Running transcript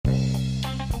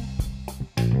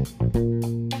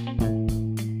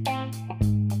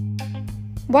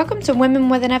Welcome to Women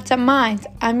with an Effed Up Mind.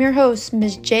 I'm your host,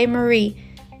 Ms. J. Marie,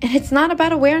 and it's not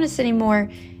about awareness anymore.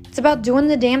 It's about doing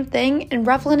the damn thing and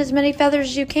ruffling as many feathers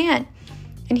as you can.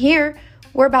 And here,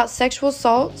 we're about sexual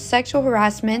assault, sexual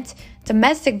harassment,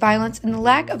 domestic violence, and the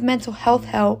lack of mental health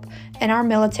help in our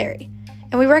military.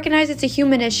 And we recognize it's a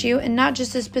human issue and not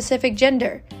just a specific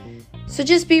gender. So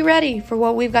just be ready for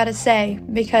what we've got to say,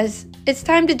 because it's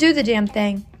time to do the damn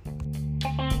thing.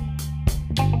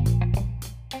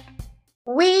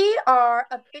 We are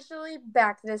officially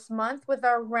back this month with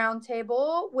our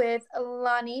roundtable with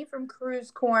Lonnie from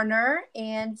Cruise Corner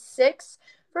and Six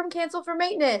from Cancel for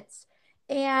Maintenance.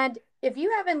 And if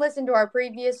you haven't listened to our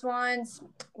previous ones,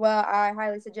 well, I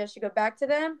highly suggest you go back to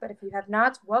them. But if you have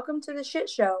not, welcome to the shit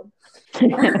show.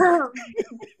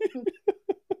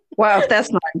 Wow, if that's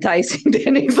not enticing to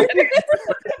anybody.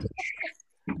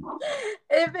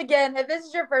 If this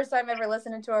is your first time ever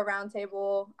listening to a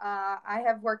roundtable, I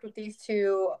have worked with these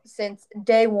two since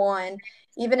day one,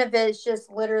 even if it's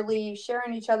just literally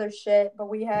sharing each other's shit. But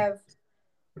we've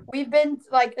been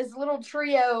like this little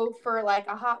trio for like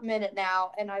a hot minute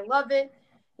now, and I love it.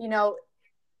 You know,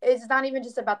 it's not even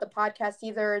just about the podcast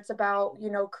either. It's about,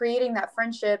 creating that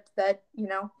friendship that,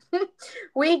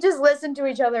 we just listen to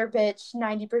each other bitch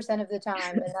 90% of the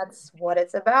time, and that's what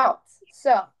it's about.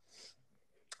 So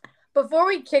before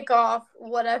we kick off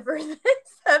whatever this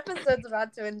episode's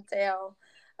about to entail,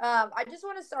 I just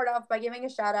want to start off by giving a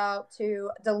shout out to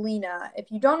Delina.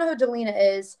 If you don't know who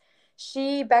Delina is,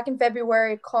 she, back in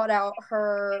February, called out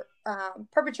her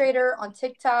perpetrator on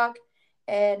TikTok.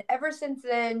 And ever since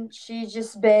then, she's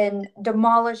just been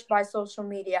demolished by social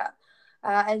media.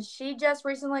 And she just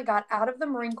recently got out of the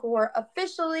Marine Corps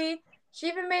officially. She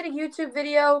even made a YouTube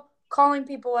video calling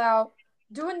people out,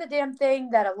 doing the damn thing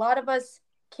that a lot of us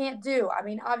can't do. I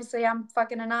mean, obviously, I'm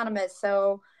fucking anonymous.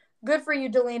 So good for you,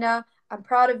 Delina. I'm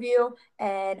proud of you.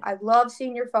 And I love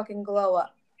seeing your fucking glow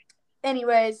up.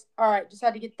 Anyways, all right, just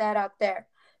had to get that out there.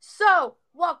 So,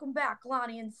 welcome back,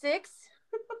 Lonnie and Six.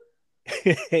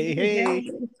 Hey.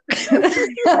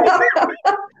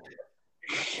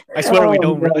 I swear we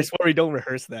don't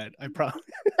rehearse that. I promise.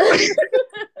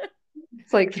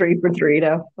 It's like 3 for 3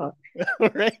 now.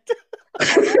 Right?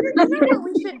 You know what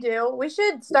we should do? We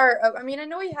should start. I mean, I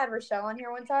know we had Rochelle on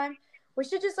here one time. We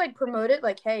should just like promote it.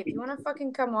 Like, hey, if you want to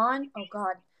fucking come on. Oh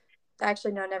God.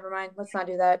 Actually, no. Never mind. Let's not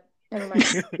do that. Never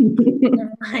mind.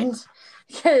 Never mind.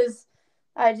 Because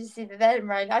I just see that. Never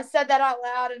mind. I said that out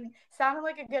loud and it sounded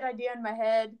like a good idea in my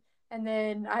head, and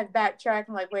then I backtracked.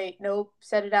 I'm like, wait, nope.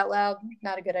 Said it out loud.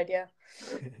 Not a good idea.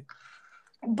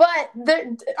 But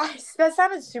that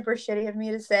sounded super shitty of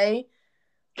me to say.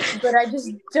 But I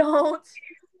just don't.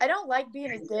 I don't like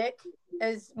being a dick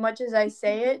as much as I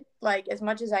say it. Like, as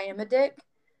much as I am a dick.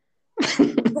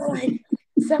 But, like,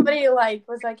 somebody like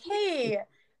was like, "Hey,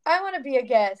 I want to be a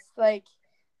guest." Like,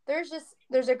 there's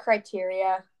a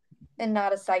criteria, and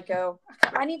not a psycho.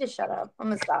 I need to shut up. I'm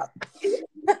gonna stop.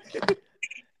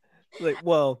 Like,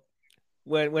 well,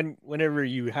 whenever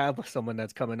you have someone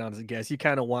that's coming on as a guest, you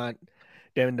kind of want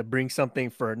them to bring something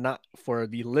for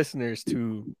the listeners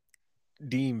to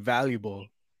deem valuable.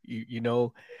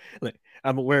 Like,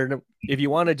 I'm aware, if you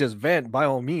want to just vent, by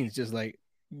all means, just like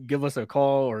give us a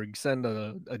call or send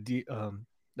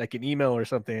like an email or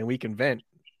something, and we can vent.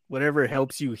 Whatever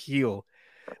helps you heal.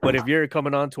 But if you're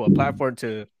coming onto a platform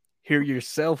to hear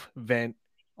yourself vent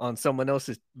on someone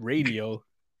else's radio,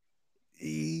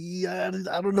 yeah,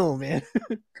 I don't know, man.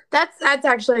 That's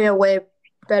actually a way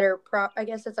better I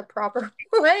guess it's a proper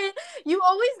way. You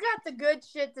always got the good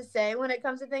shit to say when it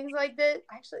comes to things like this.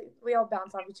 Actually, we all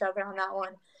bounce off each other on that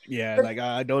one. Yeah, like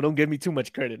don't give me too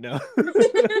much credit now. But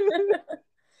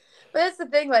that's the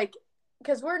thing, like,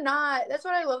 because that's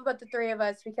what I love about the three of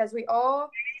us, because we all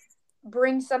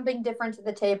bring something different to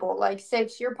the table. Like,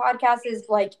 Six, your podcast is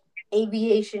like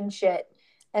aviation shit.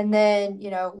 And then,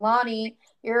 Lonnie,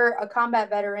 you're a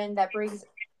combat veteran that brings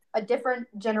a different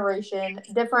generation,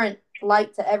 different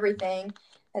light to everything.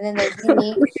 And then there's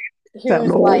me, who's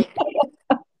like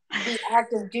the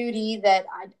active duty that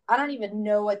I don't even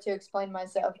know what to explain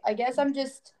myself. I guess I'm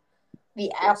just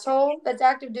the asshole that's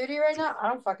active duty right now. I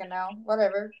don't fucking know.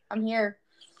 Whatever. I'm here.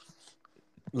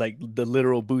 Like the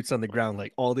literal boots on the ground,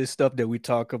 like all this stuff that we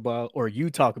talk about, or you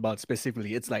talk about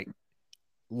specifically, it's like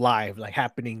live, like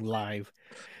happening live.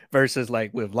 Versus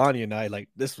like with Lonnie and I, like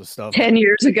this was stuff 10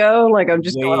 years ago. Like, I'm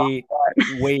just way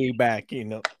back,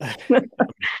 That's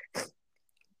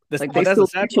like, the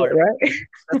sad part, right?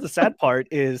 That's the sad part,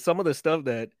 is some of the stuff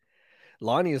that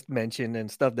Lonnie has mentioned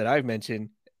and stuff that I've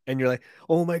mentioned, and you're like,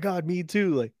 oh my God, me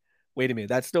too. Like, wait a minute,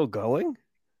 that's still going?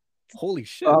 Holy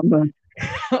shit.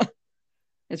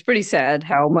 It's pretty sad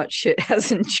how much shit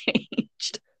hasn't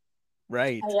changed.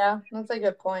 Right. Yeah, that's a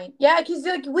good point. Yeah, because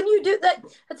like when you do that,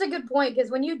 that's a good point. Because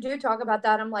when you do talk about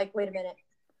that, I'm like, wait a minute,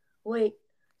 wait,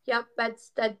 yep,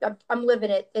 that's that. I'm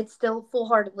living it. It's still full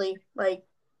heartedly like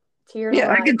tears. Yeah,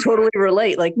 I can totally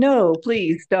relate. Like, no,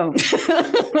 please don't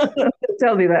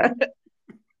tell me that.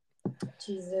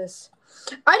 Jesus.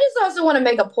 I just also want to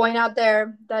make a point out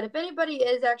there that if anybody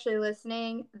is actually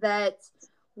listening, that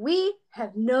we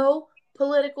have no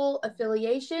political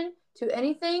affiliation to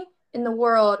anything in the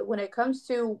world when it comes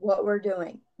to what we're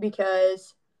doing,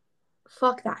 because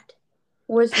fuck that.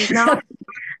 This is not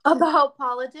about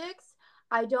politics.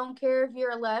 I don't care if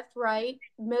you're left, right,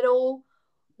 middle,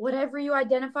 whatever you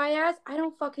identify as. I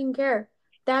don't fucking care.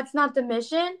 That's not the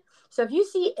mission. So if you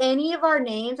see any of our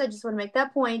names, I just want to make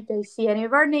that point. If you see any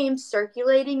of our names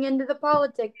circulating into the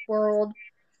politic world,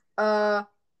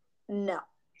 no.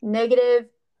 Negative,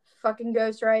 fucking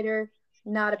ghostwriter,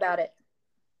 not about it.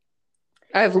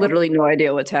 I have literally no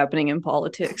idea what's happening in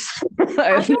politics.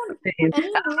 I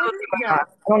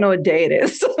don't know what day it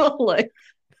is. Like,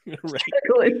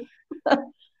 right.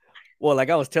 Well, like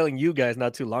I was telling you guys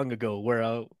not too long ago, where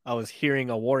I was hearing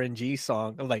a Warren G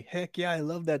song. I'm like, heck yeah, I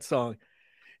love that song.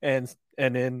 And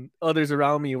then others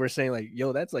around me were saying like,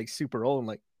 yo, that's like super old. I'm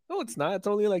like, no, it's not. It's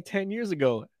only like 10 years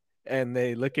ago. And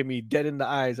they look at me dead in the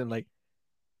eyes and like,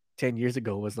 10 years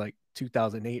ago was like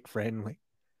 2008, friend. I'm like,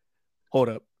 hold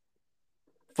up.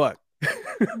 Fuck.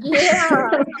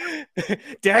 Yeah.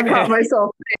 Damn it. I caught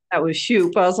myself saying that was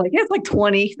shoot. But I was like, yeah, it's like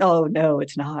 20. Oh, no,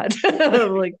 it's not.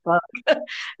 I'm like, fuck.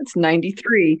 It's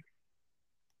 93.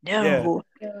 No.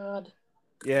 Yeah. God.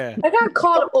 Yeah. I got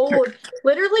called old.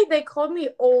 Literally, they called me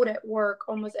old at work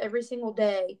almost every single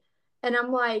day. And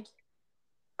I'm like,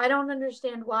 I don't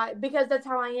understand why. Because that's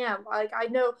how I am. Like, I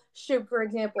know, shoot, for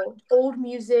example, old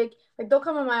music. Like, they'll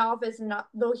come in my office and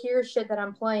they'll hear shit that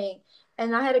I'm playing.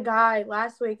 And I had a guy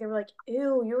last week. They were like,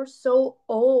 ew, you're so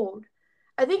old.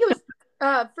 I think it was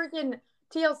freaking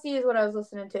TLC is what I was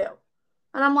listening to.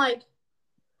 And I'm like,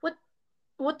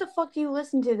 what the fuck do you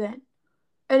listen to then?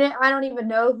 And I don't even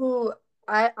know who.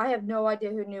 I have no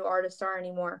idea who new artists are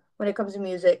anymore when it comes to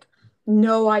music.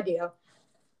 No idea.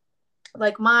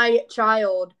 Like my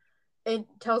child, it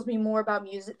tells me more about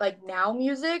music, like now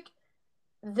music,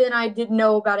 than I did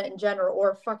know about it in general,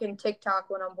 or fucking TikTok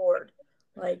when I'm bored.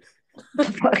 Like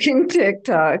fucking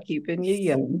TikTok keeping you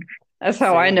young. That's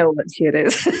how I know what shit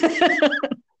is.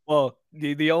 Well,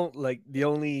 the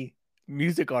only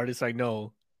music artists I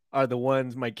know are the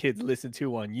ones my kids listen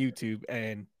to on YouTube,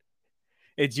 and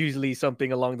it's usually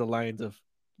something along the lines of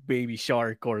Baby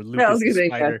Shark or Lucas the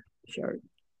Spider. Shark.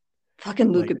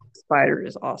 Fucking Lucas the Spider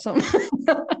is awesome.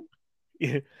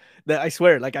 Yeah, I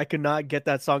swear, like I could not get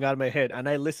that song out of my head, and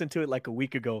I listened to it like a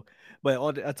week ago,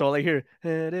 but that's all I hear.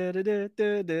 Damn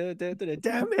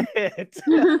it!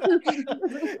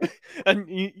 And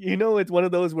you know, it's one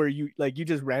of those where you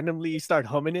just randomly start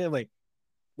humming it. I'm like,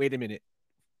 wait a minute,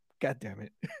 god damn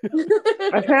it!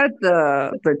 I've had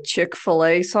the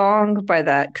Chick-fil-A song by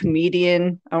that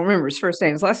comedian. I don't remember his first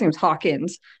name. His last name's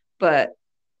Hawkins, but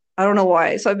I don't know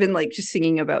why. So I've been like just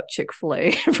singing about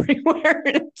Chick-fil-A everywhere.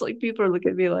 And it's like people are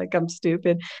looking at me like I'm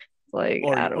stupid. Like,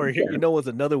 or you know what's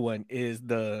another one is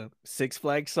the Six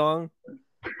Flags song.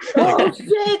 Oh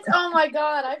shit! Oh my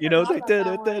god! You know, it's like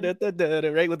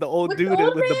right with the old dude with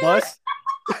the bus,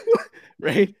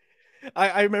 right?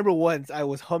 I remember once I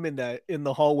was humming that in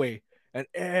the hallway, and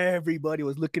everybody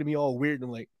was looking at me all weird. And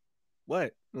I'm like,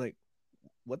 "What? Like,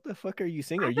 what the fuck are you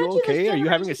singing? Are you okay? Are you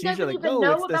having a seizure?" Like, no,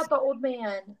 it's about the old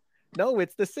man. No,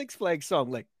 it's the Six Flags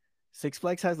song. Like, Six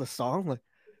Flags has a song. Like,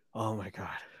 oh my god.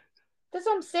 That's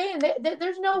what I'm saying.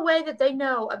 There's no way that they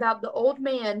know about the old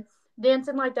man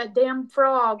dancing like that damn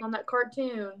frog on that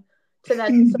cartoon to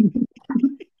that.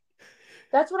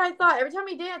 That's what I thought. Every time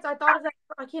he danced, I thought of that.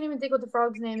 I can't even think what the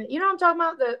frog's name is. You know what I'm talking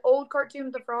about? The old cartoon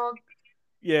with the frog?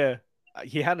 Yeah.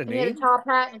 He had a name? He had a top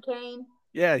hat and a cane.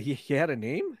 Yeah, he had a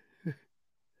name?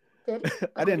 Did he?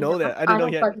 I didn't know that. I didn't know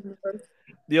he had...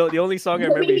 The only song I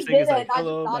remember you singing is like,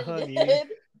 hello, my honey.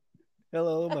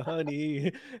 Hello, my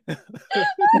honey.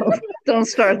 Don't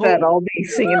start that. I'll be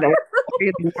singing that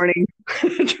in the morning,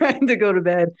 trying to go to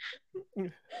bed.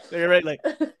 You're right.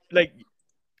 Like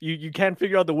you can't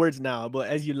figure out the words now, but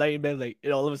as you lay in bed, like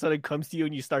it all of a sudden comes to you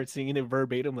and you start singing it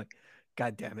verbatim. Like,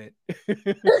 god damn it.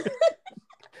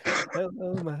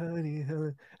 Hello, my honey.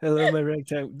 Hello, my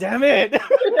rectangle. Damn it.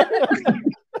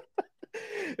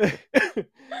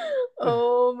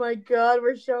 Oh my god,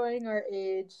 we're showing our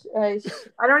age. I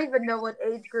don't even know what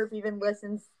age group even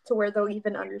listens to where they'll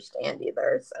even understand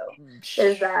either. So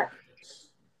there's that.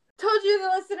 told you, the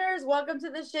listeners, welcome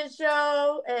to the shit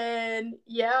show. And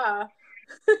yeah,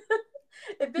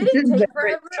 if it didn't take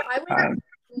forever, I would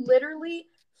literally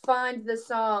find the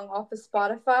song off of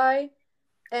Spotify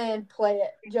and play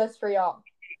it just for y'all.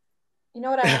 You know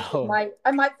what?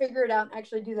 I might figure it out and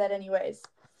actually do that anyways.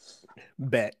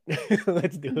 Bet.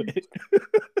 Let's do it.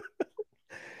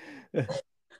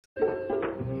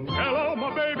 Hello,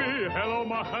 my baby. Hello,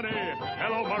 my honey.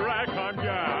 Hello, my ragtime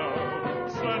gal.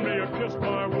 Send me a kiss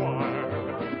by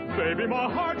wire. Baby, my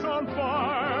heart's on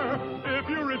fire. If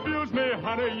you refuse me,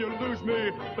 honey, you lose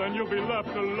me. Then you'll be left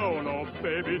alone. Oh,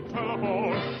 baby,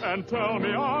 telephone and tell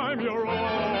me I'm your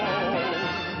own.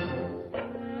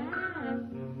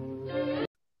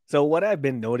 So what I've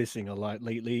been noticing a lot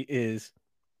lately is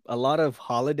a lot of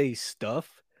holiday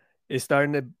stuff is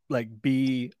starting to like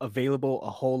be available a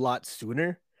whole lot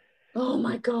sooner. Oh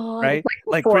my god! Right?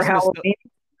 Like for Christmas Halloween.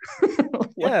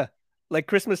 Yeah, like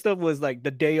Christmas stuff was like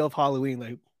the day of Halloween.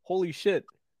 Like, holy shit!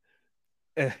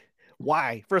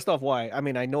 Why? First off, why? I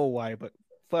mean, I know why, but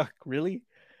fuck, really?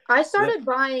 I started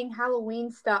buying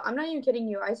Halloween stuff. I'm not even kidding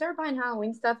you. I started buying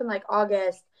Halloween stuff in like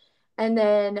August, and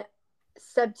then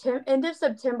end of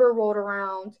September rolled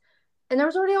around, and there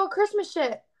was already all Christmas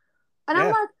shit. And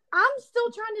I'm like, I'm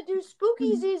still trying to do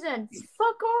spooky season.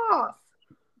 Fuck off.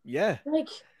 Yeah. Like,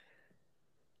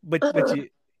 but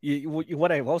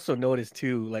what I've also noticed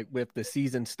too, like with the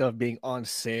season stuff being on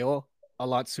sale a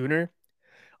lot sooner,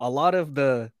 a lot of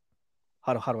the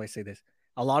how do I say this?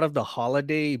 A lot of the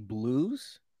holiday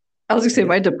blues. I was gonna say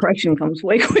my depression comes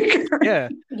way quicker. Yeah,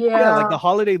 like the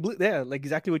holiday blue. Yeah, like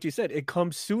exactly what you said. It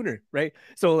comes sooner, right?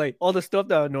 So like all the stuff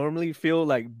that I normally feel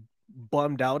like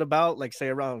bummed out about, like say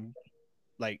around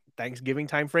like Thanksgiving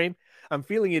time frame, I'm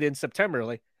feeling it in September.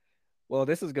 Like, well,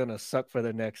 this is gonna suck for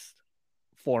the next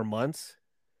 4 months.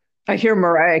 I hear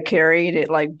Mariah Carey, and it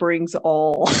like brings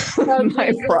all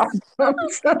my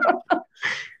problems.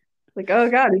 Like, oh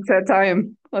god, it's that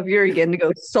time of year again to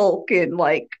go sulk and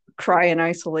like cry in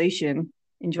isolation,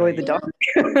 enjoy the dark.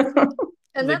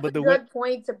 And that's a good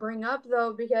point to bring up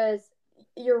though, because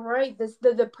you're right.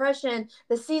 The depression,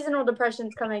 the seasonal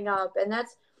depression's coming up, and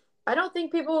I don't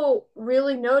think people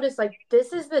really notice. Like,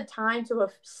 this is the time to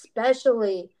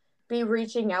especially be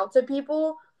reaching out to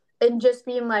people and just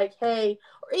being like, hey,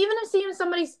 or even if seeing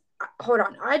somebody's. Hold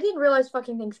on, I didn't realize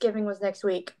fucking Thanksgiving was next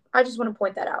week. I just want to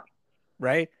point that out.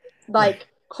 Right. Like,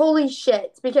 holy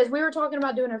shit. Because we were talking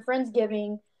about doing a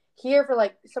Friendsgiving here for,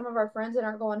 like, some of our friends that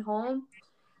aren't going home.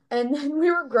 And then we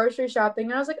were grocery shopping.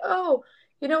 And I was like, oh,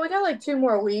 we got, like, 2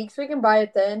 more weeks. We can buy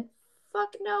it then.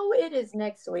 Fuck no, it is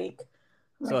next week.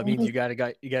 So it means you guys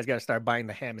got to start buying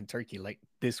the ham and turkey, like,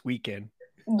 this weekend.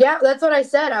 Yeah, that's what I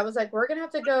said. I was like, we're going to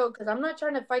have to go because I'm not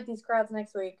trying to fight these crowds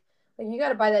next week. Like, you got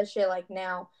to buy that shit, like,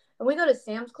 now. And we go to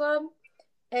Sam's Club.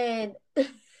 And...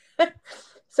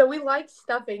 So we like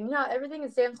stuffing. Everything in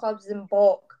Sam's Club is in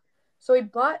bulk. So we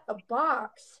bought a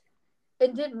box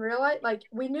and didn't realize, like,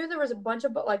 we knew there was a bunch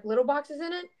of, like, little boxes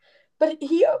in it. But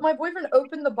my boyfriend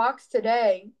opened the box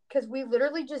today because we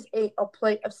literally just ate a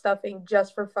plate of stuffing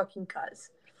just for fucking cuz.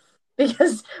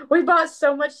 Because we bought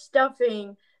so much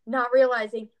stuffing, not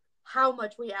realizing how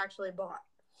much we actually bought.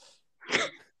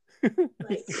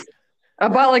 Like, I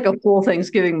bought like a full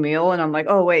Thanksgiving meal, and I'm like,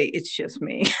 oh wait, it's just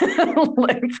me.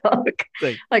 Like, fuck.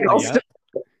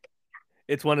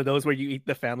 It's one of those where you eat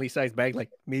the family size bag.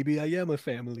 Like, maybe I am a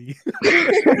family.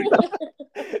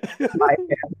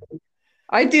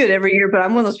 I do it every year, but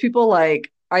I'm one of those people,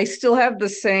 like, I still have the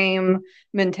same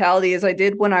mentality as I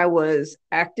did when I was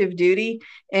active duty.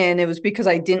 And it was because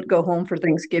I didn't go home for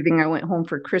Thanksgiving. I went home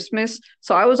for Christmas.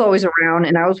 So I was always around,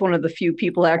 and I was one of the few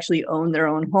people that actually owned their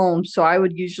own home. So I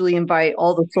would usually invite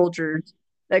all the soldiers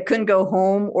that couldn't go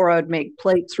home, or I'd make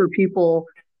plates for people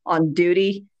on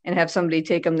duty and have somebody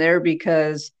take them there,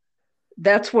 because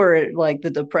that's where like the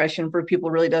depression for people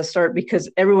really does start,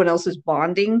 because everyone else is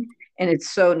bonding and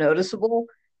it's so noticeable.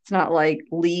 It's not like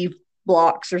leave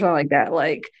blocks or something like that.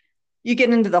 Like, you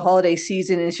get into the holiday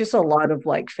season and it's just a lot of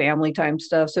like family time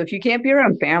stuff. So if you can't be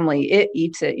around family, it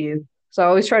eats at you. So I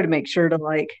always try to make sure to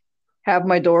like have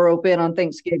my door open on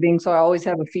Thanksgiving. So I always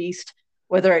have a feast,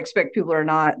 whether I expect people or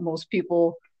not. Most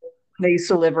people that used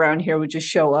to live around here would just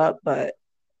show up, but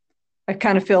I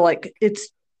kind of feel like it's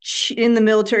in the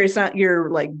military. It's not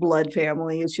your like blood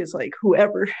family. It's just like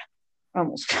whoever.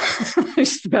 Almost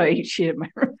just about eat shit in my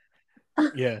room.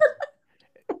 Yeah.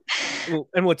 Well,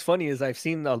 and what's funny is I've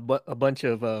seen a bunch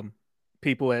of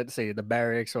people at, say, the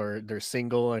barracks, or they're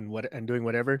single and doing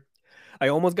whatever. I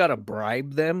almost got to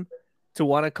bribe them to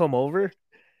want to come over.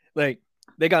 Like,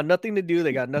 they got nothing to do.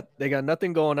 They got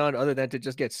nothing going on other than to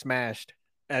just get smashed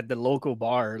at the local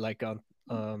bar, like on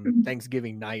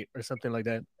Thanksgiving night or something like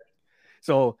that.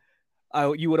 So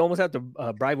you would almost have to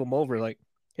bribe them over, like,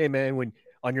 hey man, when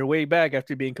on your way back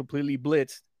after being completely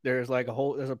blitzed, there's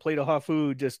a plate of hot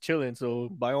food just chilling. So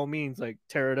by all means, like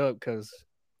tear it up because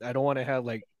I don't want to have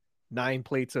like 9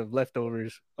 plates of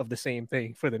leftovers of the same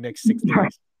thing for the next 6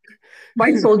 days.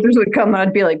 My soldiers would come and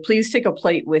I'd be like, please take a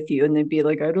plate with you. And they'd be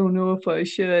like, I don't know if I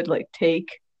should. Like,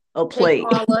 take a plate.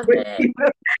 Take all of it.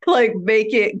 Like,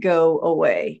 make it go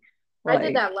away. I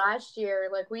did that last year.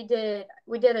 Like we did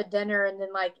a dinner and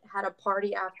then like had a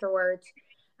party afterwards.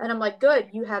 And I'm like, good,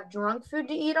 you have drunk food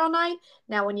to eat all night.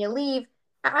 Now when you leave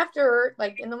after,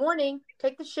 like in the morning,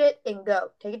 take the shit and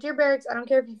go. Take it to your barracks. I don't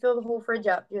care if you fill the whole fridge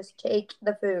up. Just take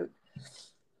the food.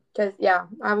 Because, yeah,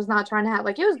 I was not trying to have,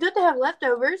 like, it was good to have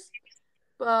leftovers,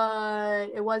 but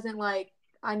it wasn't like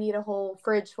I need a whole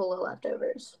fridge full of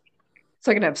leftovers.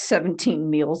 So I can have 17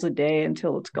 meals a day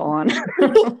until it's gone.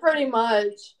 Pretty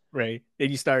much. Right.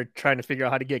 And you start trying to figure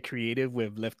out how to get creative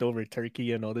with leftover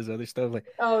turkey and all this other stuff. Like,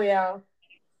 oh, yeah.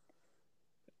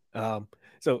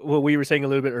 So what we were saying a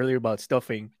little bit earlier about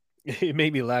stuffing, it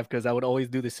made me laugh because I would always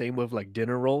do the same with like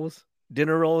dinner rolls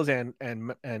and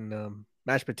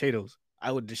mashed potatoes.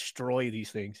 I would destroy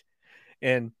these things.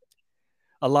 And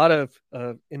a lot of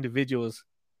individuals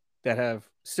that have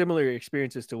similar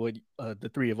experiences to what the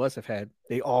three of us have had,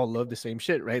 they all love the same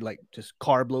shit, right? Like just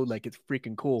carb load, like it's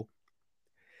freaking cool.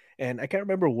 And I can't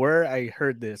remember where I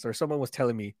heard this or someone was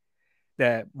telling me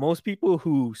that most people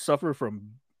who suffer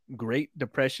from Great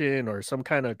Depression or some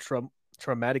kind of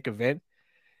traumatic event,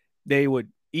 they would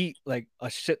eat like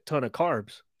a shit ton of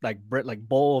carbs, like bread, like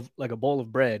a bowl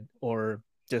of bread, or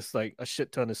just like a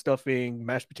shit ton of stuffing,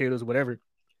 mashed potatoes, whatever.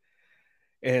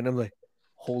 And I'm like,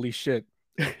 holy shit.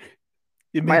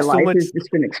 My life has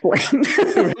just been explained.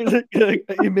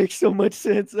 It makes so much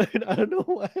sense. I don't know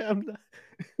why I'm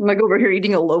like over here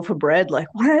eating a loaf of bread. Like,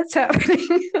 what's happening?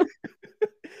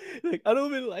 Like, I don't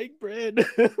even like bread.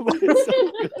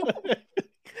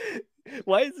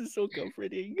 Why is it so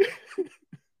comforting?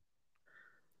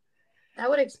 That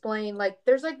would explain, like,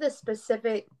 there's like this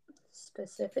specific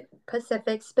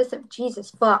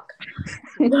Jesus fuck.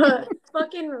 The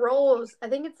fucking rolls. I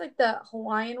think it's like the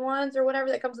Hawaiian ones or whatever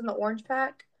that comes in the orange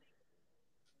pack.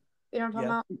 You know what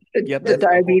I'm talking about? Yep, the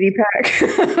diabetes pack.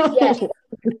 Yes.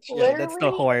 Yeah, that's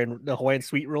the Hawaiian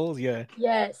sweet rolls. Yeah.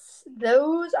 Yes,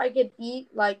 those I could eat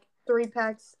like 3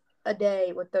 packs a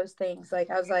day with those things. Like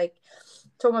I was like,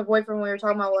 told my boyfriend when we were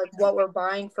talking about like what we're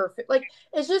buying for food. Like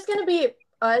it's just gonna be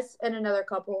us and another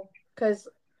couple because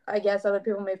I guess other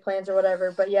people made plans or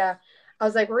whatever. But yeah, I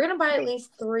was like, we're gonna buy at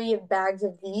least 3 bags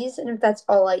of these, and if that's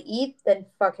all I eat, then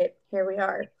fuck it, here we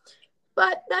are.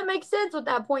 But that makes sense with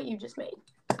that point you just made.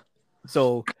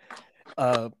 So,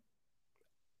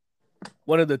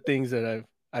 one of the things that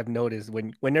I've noticed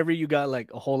whenever you got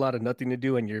like a whole lot of nothing to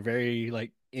do and you're very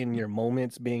like in your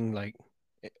moments being like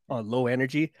on low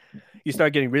energy, you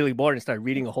start getting really bored and start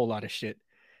reading a whole lot of shit.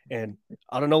 And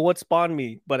I don't know what spawned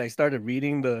me, but I started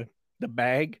reading the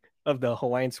bag of the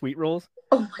Hawaiian sweet rolls.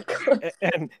 Oh my god!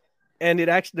 And it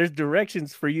actually there's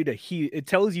directions for you to heat. It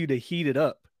tells you to heat it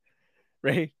up,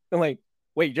 right? I'm like,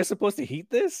 wait, you're supposed to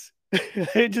heat this?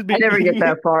 I never get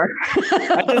that far.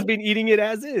 I've just been eating it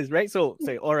as is, right? So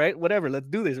say, all right, whatever, let's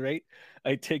do this, right?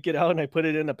 I take it out and I put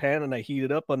it in a pan and I heat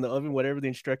it up on the oven, whatever the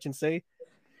instructions say.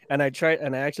 And I try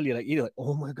and I actually like eat it like,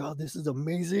 oh my god, this is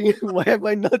amazing. Why have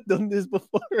I not done this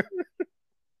before?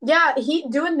 Yeah,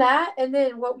 doing that, and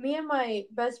then what me and my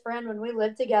best friend when we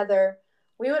lived together,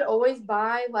 we would always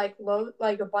buy like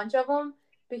a bunch of them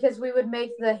because we would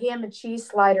make the ham and cheese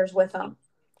sliders with them.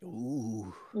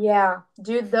 Ooh. Yeah,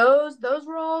 dude, those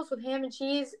rolls with ham and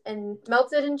cheese and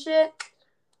melted and shit,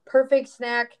 perfect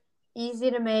snack, easy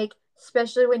to make,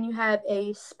 especially when you have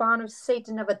a spawn of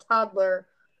Satan of a toddler.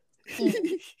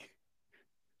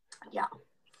 Yeah.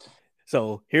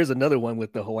 So here's another one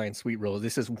with the Hawaiian sweet rolls.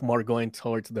 This is more going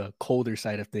towards the colder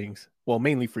side of things. Well,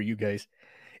 mainly for you guys.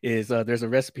 Is there's a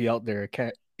recipe out there.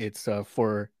 It's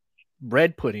for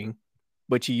bread pudding,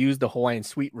 but you use the Hawaiian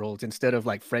sweet rolls instead of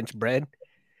like French bread.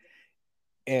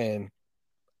 And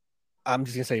I'm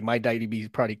just gonna say my diabetes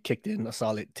probably kicked in a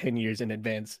solid 10 years in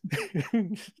advance.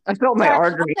 I felt my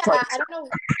arteries. I don't know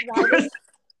why this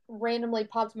randomly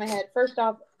popped in my head. First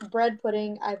off, bread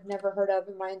pudding I've never heard of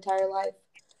in my entire life.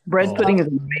 Bread pudding is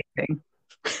amazing.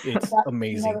 It's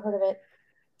amazing. Never heard of it.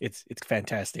 It's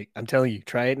fantastic. I'm telling you,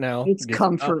 try it now. It's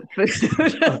comfort food.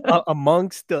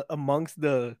 amongst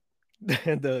the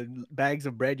bags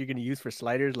of bread you're gonna use for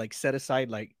sliders, like set aside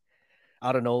like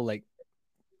I don't know, like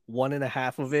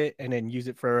 1.5 of it, and then use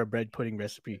it for a bread pudding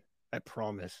recipe. I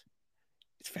promise,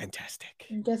 it's fantastic.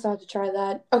 I guess I'll have to try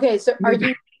that. Okay, so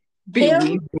Being Ham?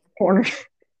 weaved in the corner.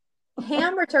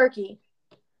 Ham or turkey?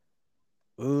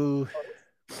 Ooh.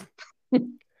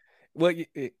 Well,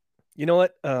 you know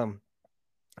what?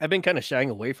 I've been kind of shying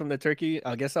away from the turkey.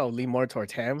 I guess I'll lean more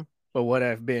towards ham. But what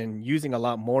I've been using a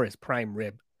lot more is prime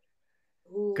rib.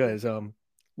 Ooh. Because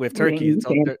with turkey, Wings,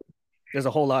 ham. there's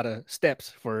a whole lot of steps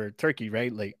for turkey,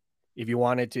 right? Like if you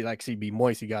want it to like see be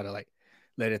moist, you gotta like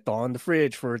let it thaw in the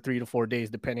fridge for 3 to 4 days,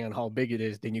 depending on how big it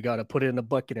is. Then you gotta put it in a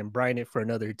bucket and brine it for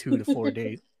another 2 to 4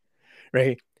 days,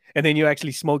 right? And then you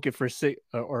actually smoke it for 6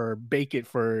 or bake it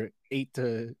for 8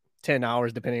 to 10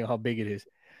 hours, depending on how big it is.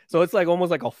 So it's like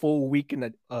almost like a full week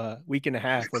and a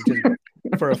half of just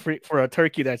for a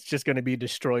turkey that's just gonna be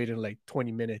destroyed in like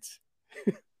 20 minutes.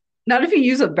 Not if you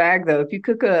use a bag, though. If you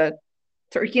cook a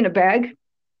turkey in a bag, you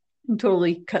can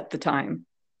totally cut the time.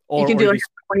 You can do like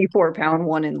a 24-pound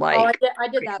one in like. I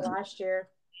did that last year.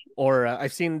 Or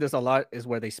I've seen this a lot is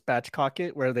where they spatchcock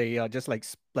it, where they just like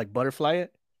butterfly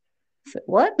it.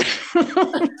 What?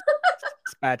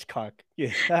 Spatchcock.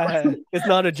 Yeah, it's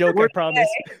not a joke. I promise.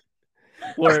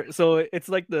 So it's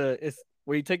like it's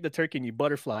where you take the turkey and you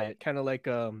butterfly it, kind of like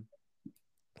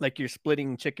you're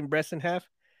splitting chicken breast in half,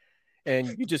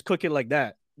 and you just cook it like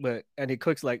that. And it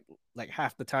cooks like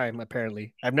half the time.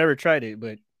 Apparently, I've never tried it,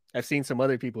 but I've seen some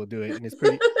other people do it, and it's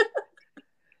pretty.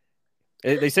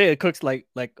 They say it cooks like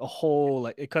a whole,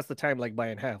 like it cuts the time like by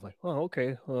in half. Like, oh,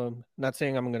 okay. Not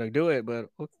saying I'm gonna do it, but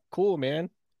cool,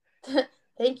 man.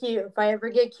 Thank you. If I ever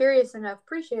get curious enough,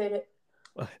 appreciate it.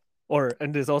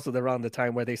 And there's also around the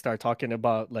time where they start talking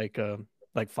about like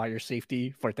fire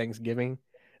safety for Thanksgiving.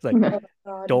 It's like,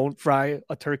 don't fry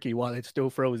a turkey while it's still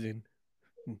frozen.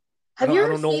 Have you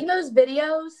ever seen those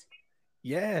videos?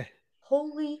 Yeah.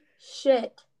 Holy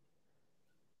shit.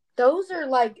 Those are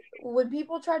like when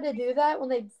people try to do that, when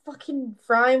they fucking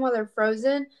fry them while they're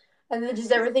frozen, and then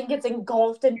just everything gets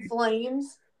engulfed in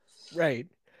flames. Right.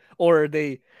 Or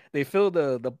they fill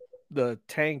the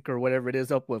tank or whatever it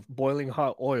is up with boiling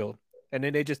hot oil, and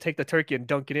then they just take the turkey and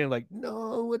dunk it in. Like,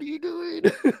 no, what are you doing?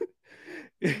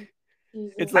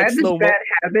 It's like I have this bad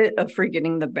habit of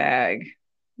forgetting the bag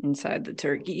inside the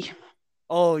turkey.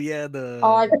 Oh yeah, I've done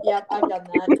that.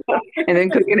 And then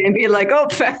cooking it and be like, oh,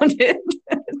 found it.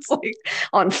 It's like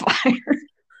on fire.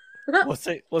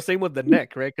 Well, same with the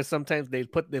neck, right? Because sometimes they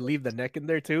leave the neck in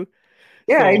there too.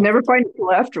 Yeah, so, I never find it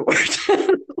till afterwards.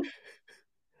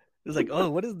 It's like, oh,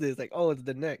 what is this? Like, oh, it's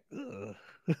the neck. I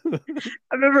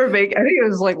remember I think it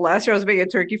was like last year I was making a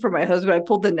turkey for my husband. I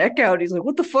pulled the neck out. He's like,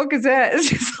 what the fuck is that? It's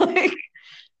just like.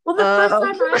 Well, the first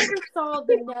time I ever saw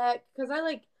the neck, because I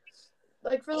like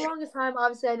for the longest time,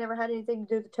 obviously I never had anything to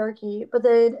do with the turkey. But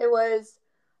then it was,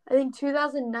 I think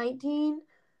 2019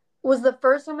 was the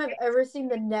first time I've ever seen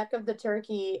the neck of the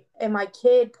turkey, and my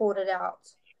kid pulled it out.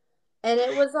 And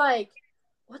it was like,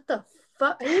 what the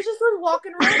fuck? And he just was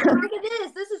walking around like, look at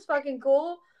this. This is fucking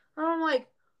cool. And I'm like,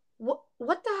 what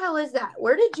the hell is that?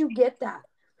 Where did you get that?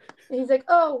 And he's like,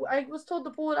 oh, I was told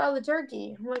to pull it out of the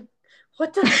turkey. I'm like,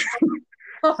 what the fuck?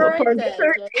 All right then,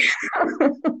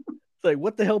 it's like,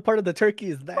 what the hell part of the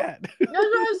turkey is that? No,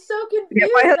 I was so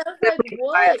confused. I was like,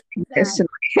 what?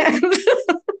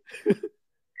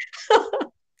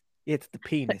 It's the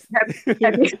penis.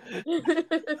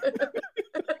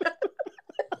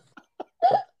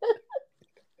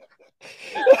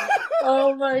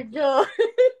 Oh my god.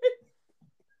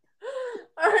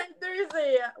 All right, there's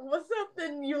what's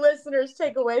something you listeners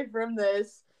take away from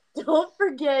this? Don't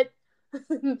forget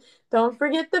the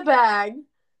bag.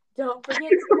 Don't forget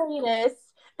the penis,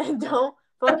 and don't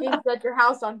fucking set your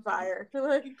house on fire.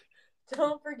 Like,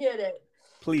 don't forget it.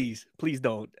 Please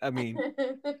don't. I mean,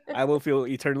 I will feel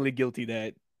eternally guilty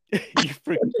that you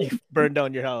burned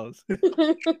down your house.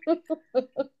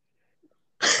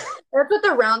 That's what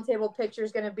the round table picture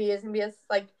is going to be. It's going to be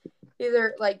like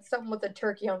either like something with a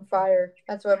turkey on fire.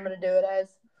 That's what I'm going to do it as.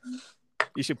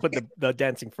 You should put the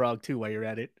dancing frog too while you're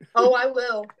at it. Oh, I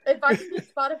will. If I can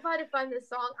get Spotify to find this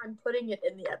song, I'm putting it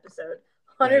in the episode.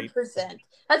 100%. Right.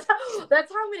 That's how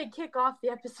I'm going to kick off the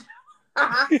episode.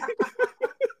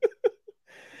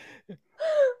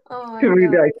 Oh my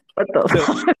God. Like, what the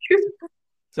fuck?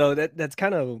 So that's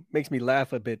kind of makes me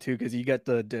laugh a bit too, because you got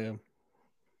the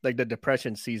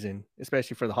depression season,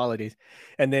 especially for the holidays,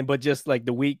 and then but just like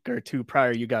the week or two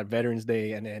prior, you got Veterans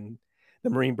Day and then the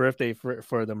Marine birthday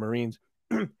for the Marines.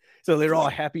 So they're all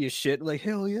happy as shit, like,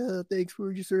 hell yeah, thanks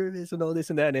for your service and all this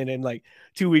and that. And then like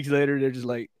 2 weeks later, they're just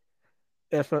like,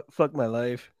 fuck my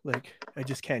life, like I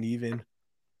just can't even.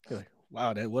 You're like,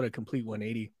 wow, what a complete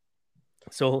 180.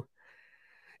 So,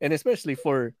 and especially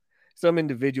for some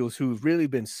individuals who've really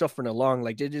been suffering along,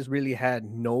 like they just really had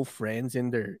no friends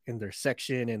in their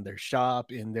section, in their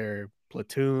shop, in their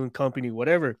platoon, company,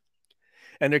 whatever.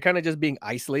 And they're kind of just being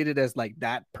isolated as like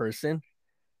that person.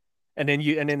 And then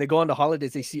they go on the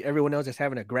holidays, they see everyone else just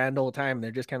having a grand old time, and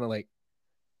they're just kind of like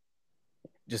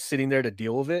just sitting there to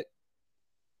deal with it.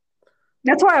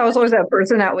 That's why I was always that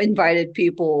person that invited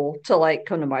people to like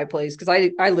come to my place,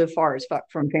 because I live far as fuck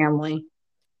from family.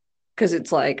 Because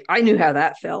it's like I knew how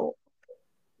that felt,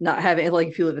 not having, like,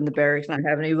 if you live in the barracks, not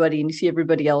having anybody, and you see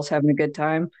everybody else having a good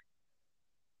time.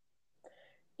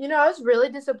 You know, I was really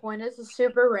disappointed. This is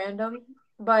super random,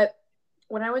 but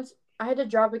when I had to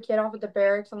drop a kid off at the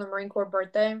barracks on the Marine Corps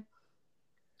birthday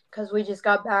because we just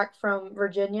got back from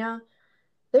Virginia.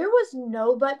 There was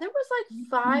nobody. There was like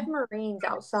 5 Marines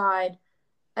outside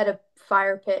at a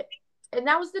fire pit, and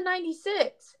that was the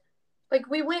 96. Like,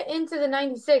 we went into the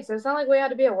 96. So it's not like we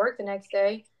had to be at work the next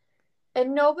day,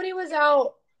 and nobody was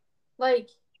out. Like,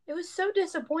 it was so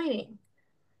disappointing.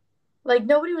 Like,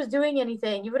 nobody was doing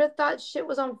anything. You would have thought shit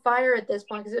was on fire at this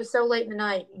point because it was so late in the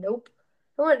night. Nope.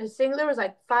 There wasn't a single. There was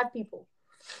like 5 people.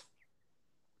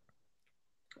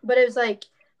 But it was like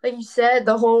you said,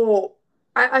 the whole.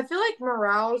 I feel like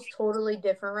morale's totally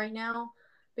different right now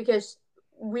because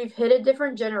we've hit a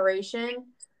different generation,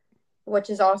 which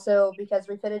is also because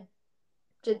we've hit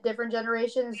a different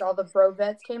generations. All the bro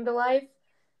vets came to life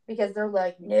because they're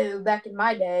like, no, back in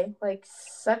my day, like,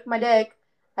 suck my dick.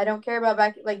 I don't care about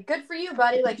back. Like, good for you,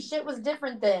 buddy. Like, shit was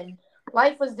different then.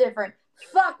 Life was different.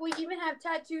 Fuck, we even have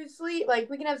tattooed sleeve. Like,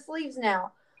 we can have sleeves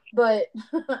now. But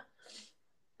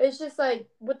it's just like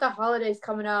with the holidays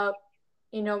coming up,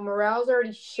 you know, morale's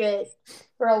already shit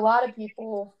for a lot of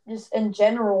people, just in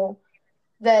general,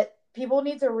 that people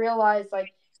need to realize,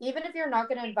 like, even if you're not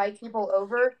going to invite people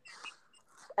over,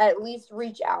 at least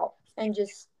reach out and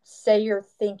just say you're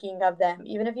thinking of them.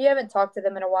 Even if you haven't talked to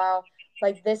them in a while,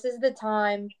 like, this is the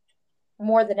time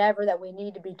more than ever that we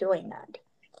need to be doing that.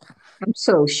 I'm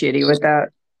so shitty with that.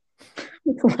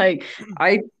 Like,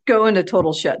 I go into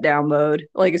total shutdown mode.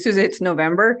 Like, as soon as it's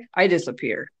November, I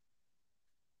disappear.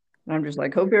 And I'm just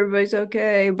like, hope everybody's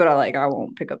okay. But I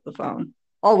won't pick up the phone.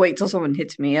 I'll wait till someone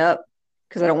hits me up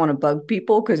because I don't want to bug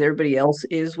people because everybody else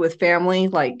is with family,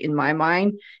 like, in my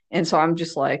mind. And so I'm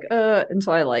just like, and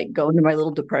so I like go into my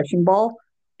little depression ball,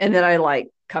 and then I like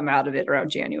come out of it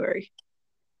around January.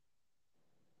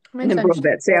 And then bro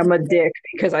bet say I'm a dick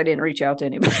because I didn't reach out to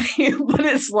anybody. But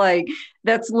it's like,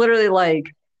 that's literally like,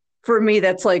 for me,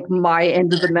 that's like my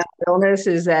end of the mental illness,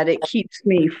 is that it keeps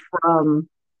me from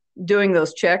doing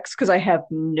those checks because I have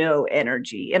no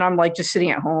energy. And I'm like just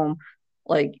sitting at home,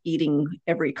 like eating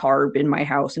every carb in my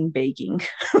house and baking,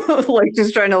 like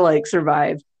just trying to like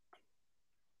survive.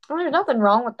 Well, there's nothing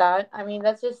wrong with that. I mean,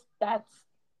 that's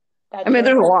I mean,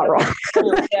 there's a lot wrong.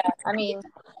 Yeah, I mean,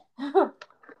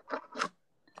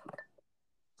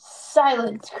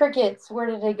 silence, crickets. Where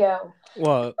did it go?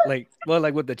 Well, like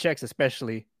with the checks,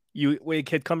 especially, when a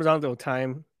kid comes on to a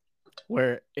time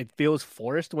where it feels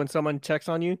forced when someone checks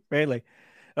on you, right? Like,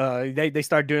 they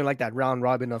start doing like that round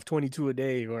robin of 22 a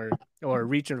day, or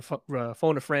reaching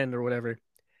phone a friend or whatever.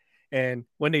 And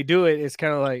when they do it, it's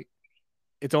kind of like,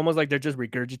 it's almost like they're just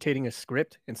regurgitating a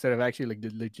script instead of actually like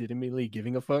legitimately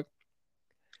giving a fuck.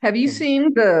 Have you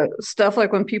seen the stuff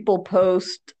like when people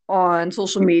post on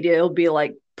social media, it'll be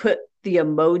like, put the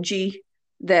emoji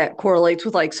that correlates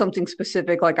with like something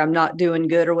specific, like I'm not doing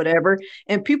good or whatever.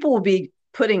 And people will be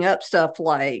putting up stuff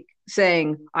like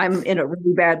saying, I'm in a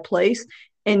really bad place.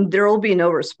 And there will be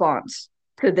no response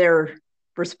to their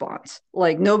response.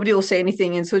 Like, nobody will say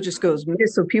anything. And so it just goes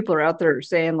missed. So people are out there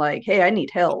saying like, hey, I need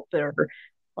help, or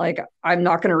like, I'm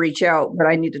not going to reach out, but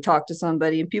I need to talk to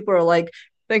somebody. And people are like,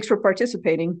 thanks for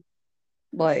participating.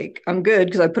 Like, I'm good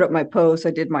because I put up my post,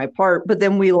 I did my part. But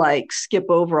then we like skip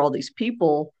over all these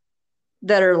people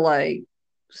that are like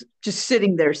just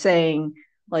sitting there saying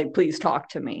like, please talk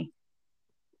to me.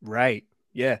 Right.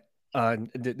 Yeah.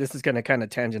 This is going to kind of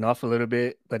tangent off a little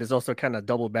bit, but it's also kind of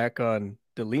double back on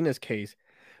Delina's case,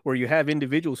 where you have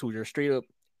individuals who are straight up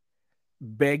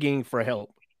begging for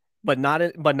help, but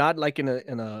not like in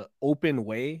a open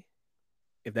way.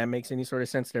 If that makes any sort of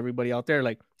sense to everybody out there,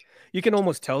 like, you can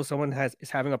almost tell someone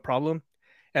is having a problem,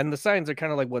 and the signs are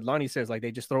kind of like what Lonnie says, like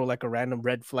they just throw like a random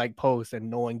red flag post and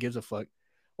no one gives a fuck,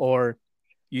 or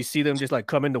you see them just like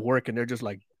come into work and they're just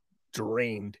like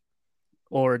drained,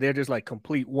 or they're just like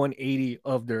complete 180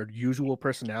 of their usual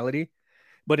personality.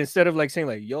 But instead of like saying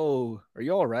like, yo, are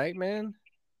you all right, man?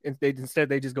 And instead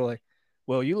they just go like,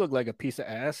 well, you look like a piece of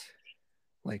ass.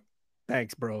 Like,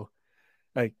 thanks, bro.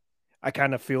 Like, I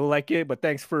kind of feel like it, but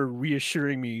thanks for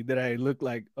reassuring me that I look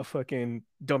like a fucking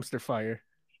dumpster fire.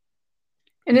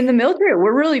 And in the military,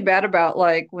 we're really bad about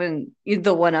like when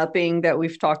the one-upping that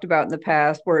we've talked about in the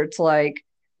past, where it's like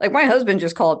my husband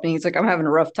just called me. He's like, I'm having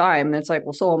a rough time. And it's like,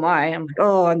 well, so am I. I'm like,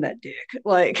 oh, I'm that dick.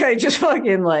 Like, I just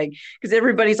fucking like, because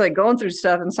everybody's like going through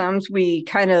stuff. And sometimes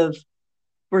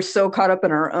we're so caught up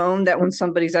in our own that when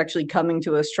somebody's actually coming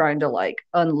to us trying to like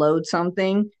unload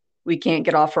something, we can't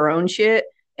get off our own shit.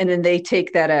 And then they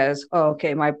take that as, oh,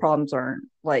 okay, my problems aren't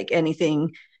like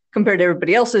anything compared to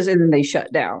everybody else's. And then they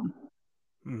shut down.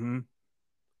 Mm-hmm.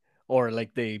 Or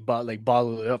like they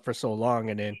bottle it up for so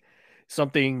long, and then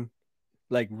something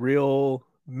like real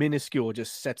minuscule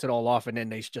just sets it all off, and then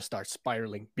they just start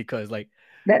spiraling because like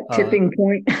That tipping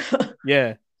point.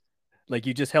 yeah, like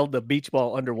you just held the beach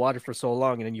ball underwater for so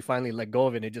long, and then you finally let go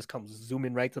of it, and it just comes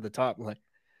zooming right to the top. I'm like,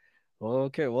 well,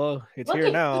 okay, well, it's Look here at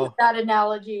you now. with that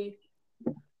analogy.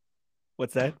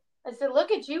 What's that? I said, look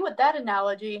at you with that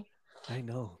analogy. I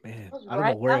know, man. That was I don't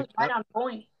right, know where that was right on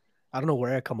point. I don't know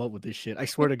where I come up with this shit. I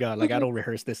swear to God, like I don't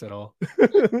rehearse this at all.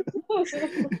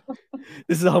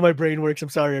 This is how my brain works. I'm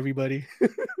sorry, everybody.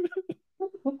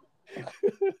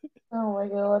 Oh my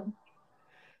God.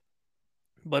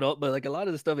 But like a lot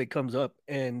of the stuff it comes up,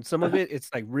 and some of it it's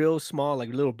like real small, like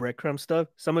little breadcrumb stuff.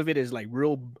 Some of it is like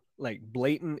real, like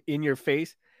blatant in your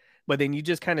face. But then you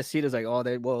just kind of see it as like,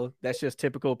 oh, that's just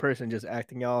typical person just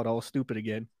acting out all stupid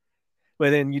again. But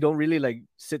then you don't really like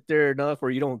sit there enough, or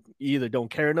you either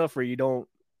don't care enough, or you don't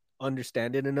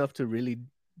understand it enough to really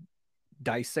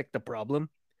dissect the problem.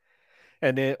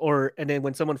 And then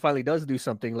when someone finally does do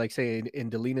something, like say in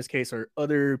Delina's case or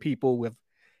other people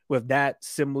with that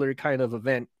similar kind of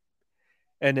event,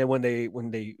 and then when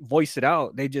they voice it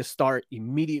out, they just start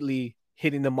immediately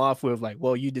hitting them off with like,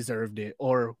 well, you deserved it,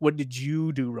 or what did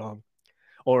you do wrong,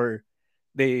 or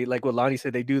they, like what Lonnie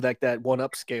said, they do like that one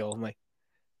up scale. I'm like,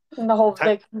 And the whole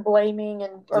victim blaming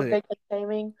or like, victim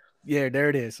shaming. yeah, there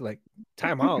it is. Like,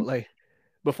 time out. Like,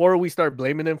 before we start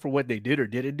blaming them for what they did or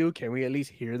didn't do, can we at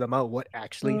least hear them out what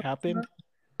actually happened?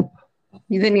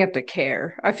 Then you have to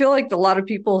care. I feel like a lot of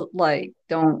people like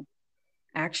don't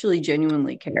actually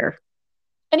genuinely care.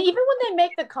 And even when they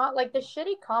make the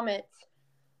shitty comments,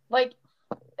 like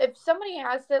if somebody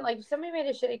asked it, like if somebody made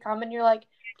a shitty comment, you're like,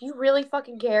 do you really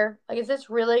fucking care? Like, is this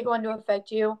really going to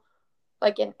affect you?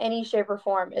 Like in any shape or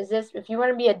form? Is this, if you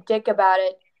want to be a dick about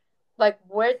it, like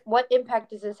what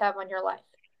impact does this have on your life?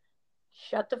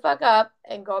 Shut the fuck up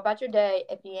and go about your day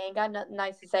if you ain't got nothing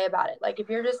nice to say about it. Like if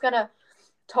you're just gonna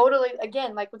totally,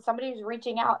 again, like when somebody who's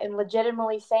reaching out and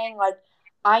legitimately saying like,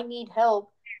 I need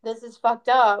help, this is fucked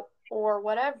up or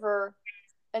whatever,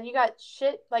 and you got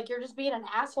shit, like you're just being an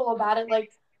asshole about it,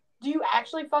 like, do you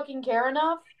actually fucking care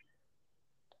enough?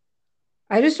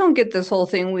 I just don't get this whole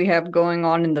thing we have going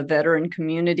on in the veteran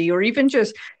community, or even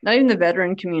just not even the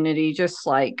veteran community, just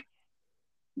like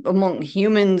among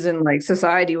humans and like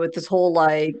society, with this whole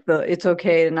like it's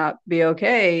okay to not be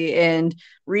okay and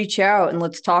reach out and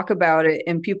let's talk about it.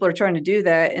 And people are trying to do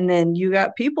that. And then you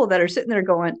got people that are sitting there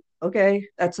going, okay,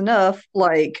 that's enough.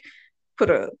 Like, put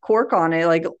a cork on it.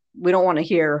 Like, we don't want to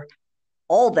hear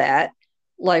all that.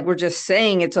 Like, we're just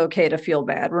saying it's okay to feel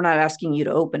bad. We're not asking you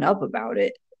to open up about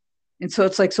it. And so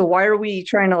it's like, so why are we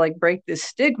trying to like break this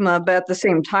stigma, but at the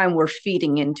same time we're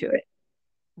feeding into it?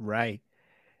 Right.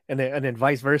 And then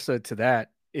vice versa to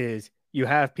that is you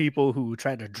have people who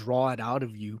try to draw it out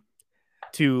of you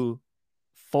to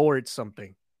forward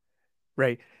something,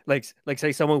 right? Like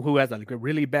say someone who has like a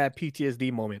really bad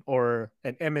PTSD moment or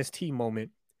an MST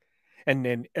moment, and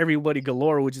then everybody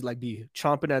galore would just like be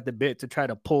chomping at the bit to try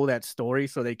to pull that story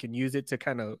so they can use it to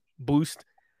kind of boost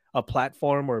a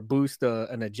platform or boost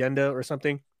an agenda or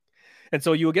something. And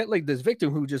so you'll get like this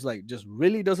victim who just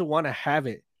really doesn't want to have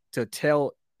it to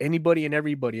tell anybody and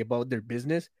everybody about their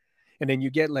business. And then you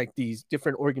get like these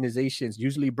different organizations,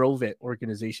 usually bro-vet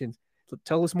organizations. So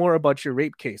tell us more about your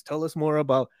rape case. Tell us more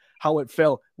about how it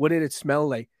felt. What did it smell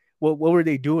like? What were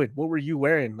they doing? What were you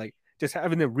wearing? Like, just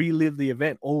having them relive the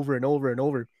event over and over and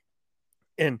over.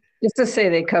 And just to say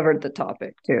they covered the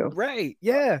topic too. Right.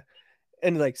 Yeah.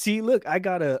 And like, see, look, I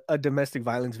got a domestic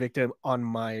violence victim on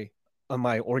my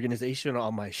organization,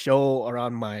 on my show, or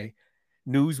on my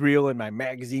newsreel in my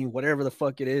magazine, whatever the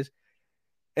fuck it is.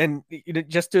 And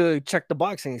just to check the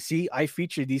box and see, I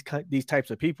feature these types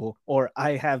of people, or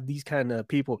I have these kind of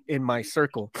people in my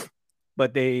circle.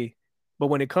 But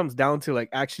when it comes down to like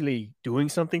actually doing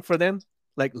something for them,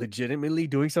 like legitimately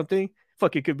doing something,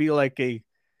 fuck, it could be like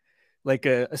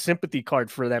a sympathy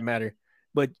card for that matter.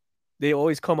 But they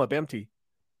always come up empty.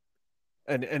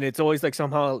 And it's always like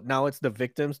somehow now it's the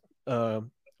victims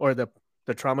or the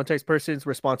traumatized person's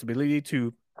responsibility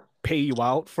to pay you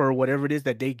out for whatever it is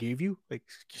that they gave you. Like,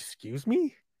 excuse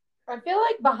me? I feel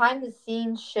like behind the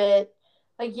scenes shit,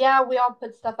 like, yeah, we all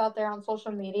put stuff out there on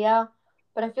social media,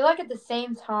 but I feel like at the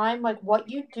same time, like, what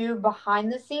you do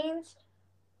behind the scenes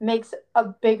makes a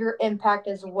bigger impact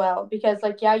as well. Because,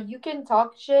 like, yeah, you can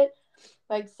talk shit,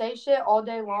 like, say shit all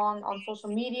day long on social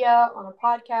media, on a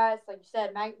podcast, like you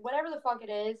said, whatever the fuck it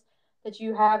is that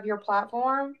you have your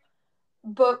platform.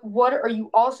 But what are you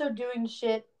also doing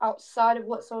shit outside of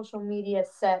what social media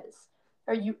says?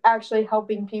 Are you actually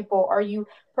helping people? Are you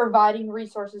providing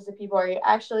resources to people? Are you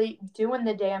actually doing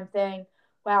the damn thing?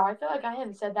 Wow, I feel like I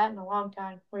haven't said that in a long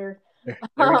time. Weird. There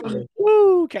we go.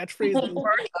 Woo, catchphrase. Coming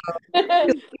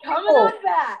on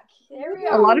back. There we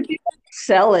A go. lot of people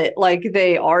sell it like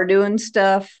they are doing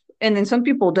stuff, and then some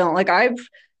people don't. Like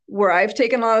where I've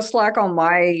taken a lot of slack on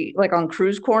my like on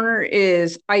Cruise Corner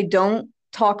is I don't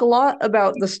talk a lot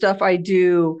about the stuff I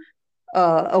do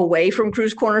away from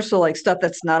Cruise Corner. So like stuff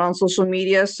that's not on social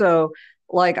media. So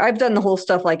like I've done the whole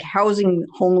stuff like housing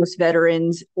homeless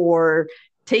veterans or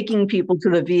taking people to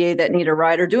the VA that need a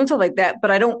ride or doing stuff like that.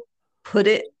 But I don't put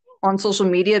it on social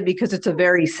media because it's a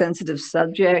very sensitive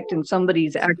subject and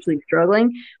somebody's actually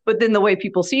struggling. But then the way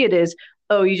people see it is,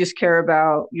 oh, you just care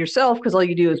about yourself because all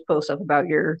you do is post up about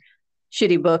your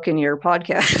shitty book and your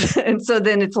podcast. And so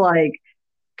then it's like,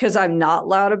 because I'm not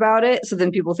loud about it. So then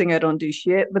people think I don't do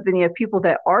shit. But then you have people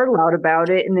that are loud about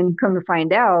it. And then you come to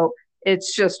find out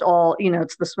it's just all,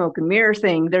 it's the smoke and mirror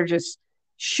thing. They're just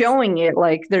showing it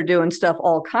like they're doing stuff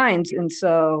all kinds. And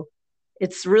so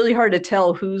it's really hard to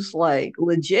tell who's like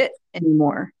legit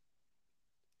anymore.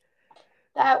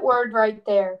 That word right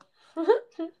there. Who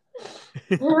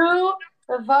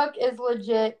the fuck is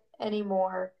legit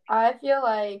anymore? I feel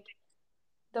like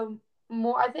the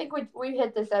more I think we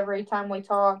hit this every time we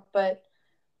talk, but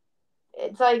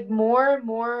it's like more and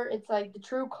more it's like the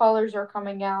true colors are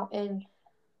coming out and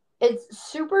it's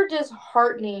super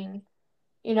disheartening.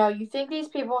 You think these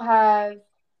people have,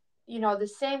 the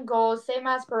same goals, same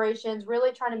aspirations,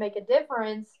 really trying to make a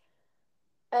difference,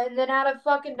 and then out of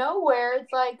fucking nowhere,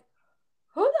 it's like,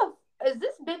 who the has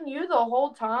this been you the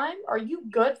whole time? Are you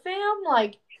good, fam?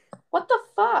 Like, what the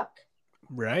fuck?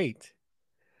 Right.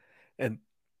 And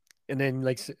then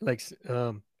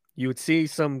you would see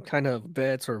some kind of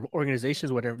vets or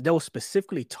organizations, whatever, they'll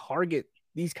specifically target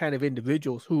these kind of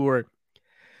individuals who are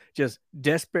just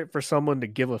desperate for someone to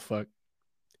give a fuck.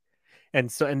 And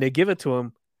they give it to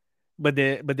them, but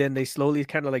then they slowly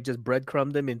kind of like just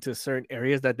breadcrumb them into certain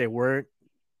areas that they weren't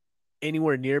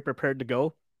anywhere near prepared to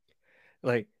go.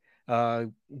 Like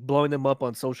blowing them up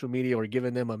on social media or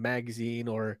giving them a magazine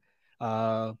or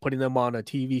putting them on a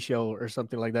TV show or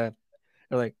something like that.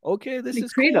 They're like, okay, this They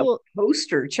is create cool. a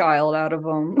poster child out of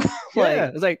them. Yeah,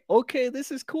 it's like, okay, this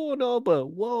is cool and all, but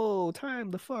whoa,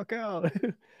 time the fuck out.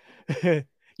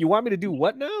 You want me to do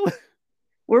what now?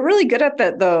 We're really good at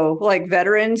that though. Like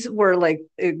veterans, we're like,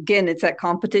 again, it's that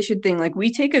competition thing. Like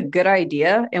we take a good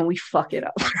idea and we fuck it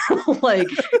up. like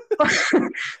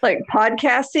like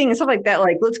podcasting and stuff like that.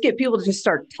 Like let's get people to just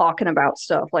start talking about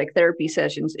stuff like therapy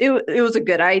sessions. It was a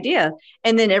good idea.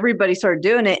 And then everybody started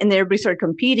doing it and then everybody started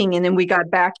competing. And then we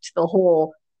got back to the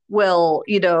whole, well,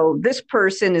 this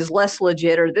person is less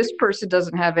legit or this person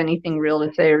doesn't have anything real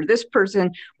to say or this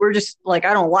person, we're just like,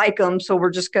 I don't like them. So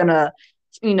we're just gonna,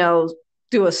 you know,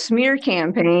 do a smear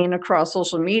campaign across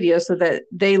social media so that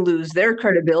they lose their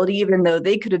credibility, even though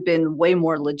they could have been way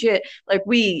more legit. Like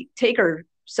we take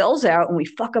ourselves out and we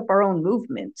fuck up our own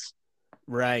movements.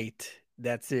 Right.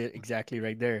 That's it exactly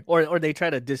right there. Or they try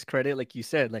to discredit, like you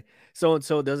said, like so and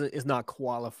so is not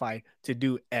qualified to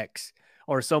do X,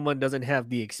 or someone doesn't have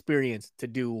the experience to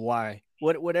do Y.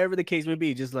 Whatever the case may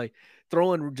be, just like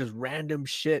throwing just random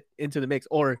shit into the mix,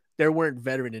 or they weren't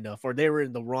veteran enough, or they were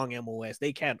in the wrong MOS,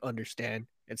 they can't understand,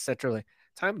 etc. Like,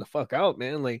 time the fuck out,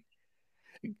 man. Like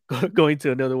going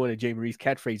to another one of Jay Marie's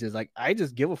catchphrases, like, I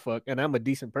just give a fuck and I'm a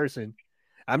decent person.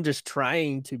 I'm just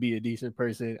trying to be a decent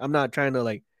person. I'm not trying to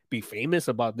like be famous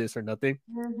about this or nothing.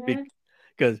 Mm-hmm.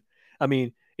 Because I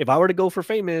mean, if I were to go for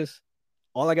famous,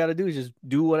 all I gotta do is just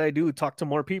do what I do, talk to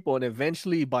more people, and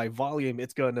eventually by volume,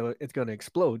 it's gonna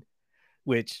explode,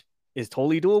 which is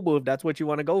totally doable if that's what you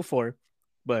want to go for.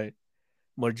 But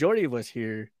majority of us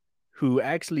here who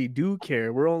actually do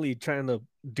care, we're only trying to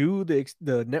do the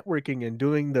networking and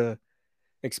doing the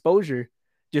exposure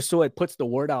just so it puts the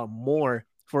word out more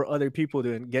for other people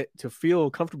to get to feel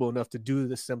comfortable enough to do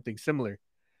this something similar,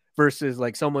 versus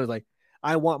like someone's like,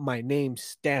 I want my name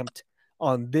stamped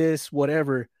on this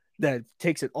whatever that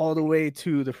takes it all the way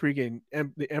to the freaking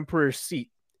the emperor's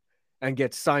seat and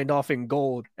gets signed off in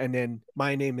gold, and then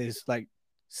my name is like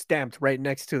stamped right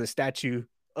next to the statue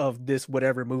of this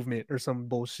whatever movement or some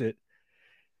bullshit.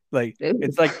 Like Ew.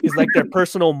 it's like their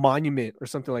personal monument or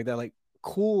something like that. Like,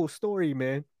 cool story,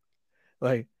 man.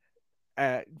 Like,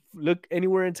 look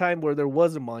anywhere in time where there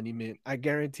was a monument, I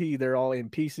guarantee they're all in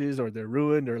pieces or they're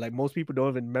ruined, or like most people don't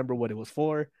even remember what it was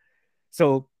for.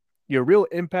 So your real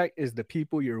impact is the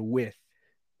people you're with,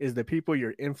 is the people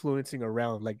you're influencing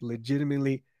around, like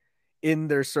legitimately in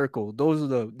their circle.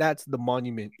 That's the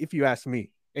monument, if you ask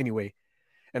me, anyway.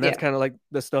 And that's Yeah. kind of like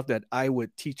the stuff that I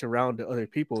would teach around to other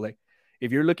people. Like,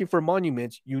 if you're looking for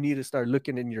monuments, you need to start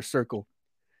looking in your circle,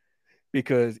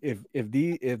 because if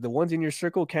the ones in your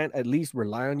circle can't at least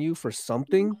rely on you for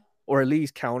something, or at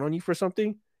least count on you for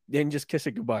something, then just kiss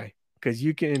it goodbye, because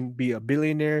you can be a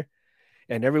billionaire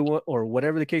and everyone, or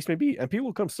whatever the case may be, and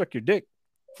people come suck your dick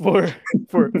for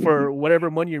for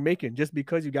whatever money you're making just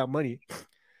because you got money.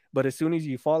 But as soon as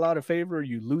you fall out of favor,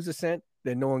 you lose a cent,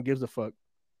 then no one gives a fuck.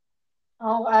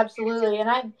 Oh, absolutely.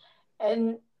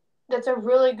 And that's a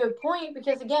really good point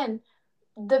because again,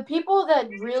 the people that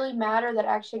really matter that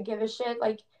actually give a shit,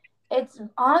 like it's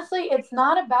honestly it's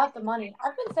not about the money.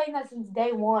 I've been saying that since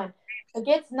day one. Like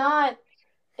it's not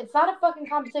a fucking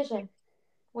competition.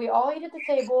 We all eat at the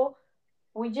table.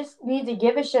 We just need to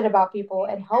give a shit about people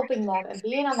and helping them and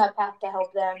being on that path to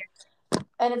help them.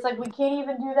 And it's like we can't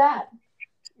even do that.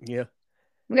 Yeah.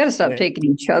 We got to stop Yeah. taking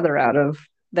each other out of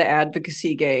the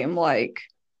advocacy game, like,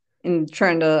 and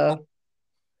trying to,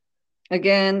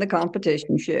 again, the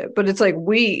competition shit. But it's like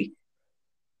we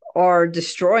are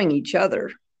destroying each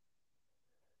other.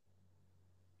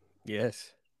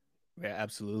 Yes. Yeah,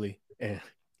 absolutely.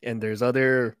 And there's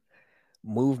other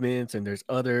movements, and there's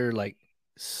other like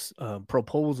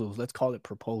proposals, let's call it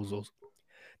proposals,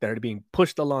 that are being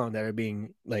pushed along, that are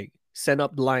being like sent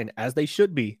up the line as they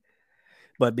should be.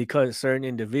 But because certain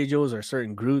individuals or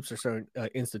certain groups or certain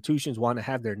institutions want to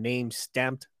have their name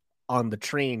stamped on the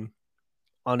train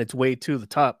on its way to the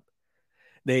top,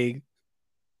 they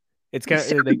it's kind of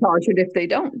like, Sabotage it if they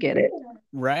don't get it,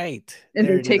 right and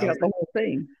there they it is. take out the whole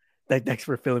thing. Like, thanks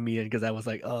for filling me in, because I was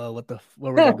like, oh,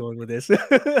 where was I going with this?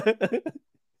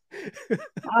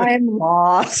 I'm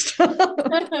lost.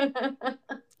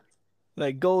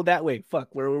 Like, go that way. Fuck,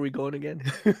 where were we going again?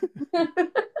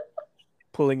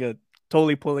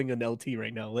 Totally pulling an LT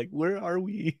right now. Like, where are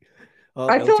we? Oh,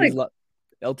 I feel like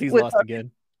LT's with lost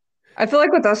again. I feel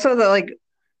like with us, so that like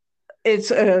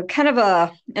it's a kind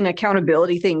of an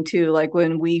accountability thing too. Like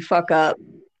when we fuck up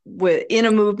in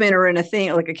a movement or in a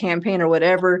thing, like a campaign or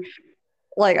whatever,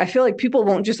 like I feel like people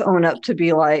won't just own up to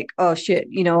be like, oh shit,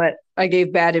 you know what, I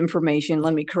gave bad information,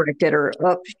 let me correct it, or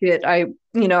oh shit, I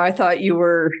thought you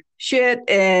were shit,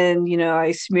 and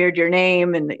I smeared your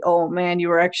name, and oh man, you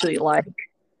were actually like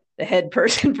the head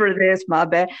person for this, my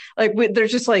bad. Like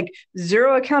there's just like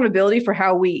zero accountability for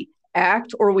how we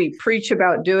act, or we preach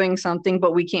about doing something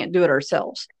but we can't do it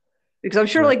ourselves. Because I'm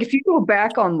sure, Right. like, if you go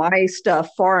back on my stuff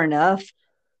far enough,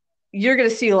 you're going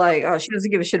to see, like, oh, she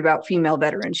doesn't give a shit about female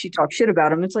veterans. She talks shit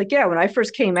about them. It's like, yeah, when I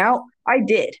first came out, I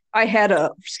did. I had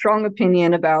a strong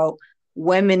opinion about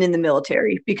women in the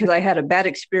military because I had a bad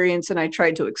experience, and I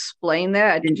tried to explain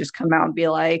that. I didn't just come out and be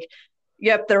like,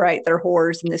 yep, they're right, they're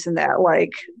whores and this and that,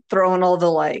 like throwing all the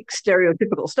like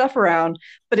stereotypical stuff around.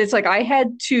 But it's like I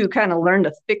had to kind of learn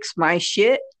to fix my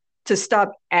shit to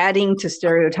stop adding to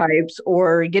stereotypes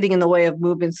or getting in the way of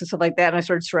movements and stuff like that. And I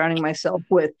started surrounding myself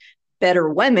with better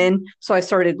women. So I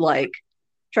started like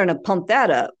trying to pump that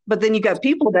up. But then you got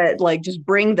people that like just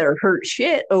bring their hurt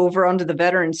shit over onto the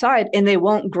veteran side, and they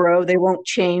won't grow, they won't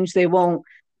change, they won't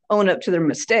own up to their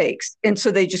mistakes. And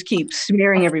so they just keep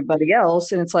smearing everybody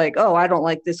else. And it's like, oh, I don't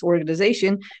like this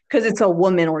organization because it's a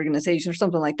woman organization or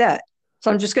something like that. So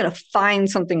I'm just going to find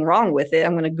something wrong with it.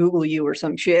 I'm going to Google you or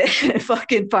some shit and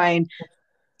fucking find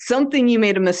something you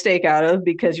made a mistake out of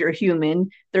because you're human.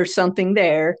 There's something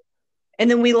there. And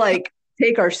then we like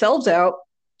take ourselves out,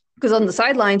 because on the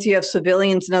sidelines you have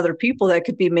civilians and other people that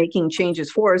could be making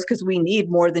changes for us, because we need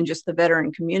more than just the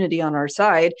veteran community on our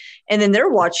side. And then they're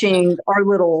watching our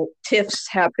little tiffs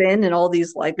happen and all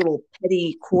these like little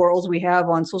petty quarrels we have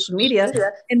on social media,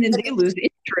 and then they lose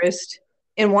interest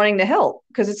in wanting to help,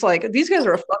 because it's like, these guys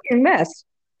are a fucking mess,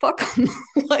 fuck them.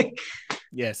 Like,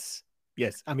 Yes.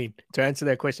 I mean, to answer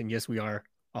that question, yes, we are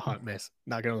a hot mess,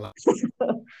 not gonna lie.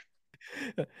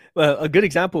 Well, a good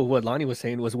example of what Lonnie was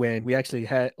saying was when we actually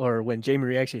had, or when J.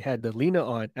 Marie actually had the Lena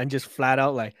on, and just flat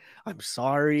out like, I'm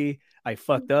sorry, I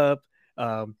fucked up.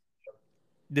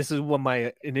 This is what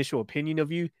my initial opinion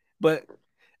of you. But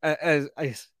as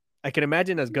I can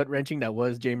imagine, as gut wrenching that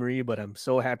was, J. Marie, but I'm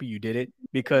so happy you did it,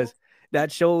 because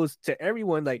that shows to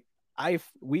everyone like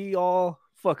we all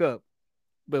fuck up,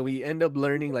 but we end up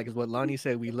learning, like is what Lonnie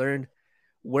said, we learned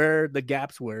where the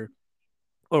gaps were,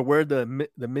 or where the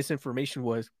misinformation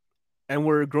was, and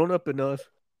we're grown up enough,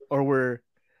 or we're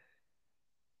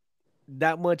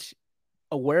that much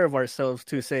aware of ourselves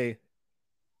to say,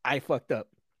 I fucked up.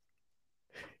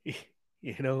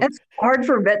 You know, It's hard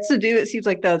for vets to do. It seems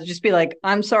like they'll just be like,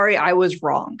 I'm sorry, I was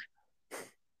wrong.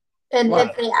 And Wow.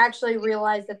 if they actually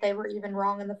realize that they were even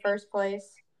wrong in the first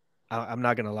place. I'm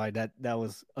not gonna lie, that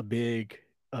was a big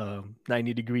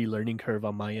 90-degree learning curve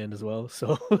on my end as well.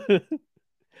 So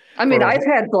I mean, For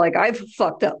a I've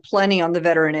fucked up plenty on the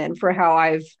veteran end for how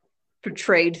I've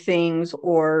portrayed things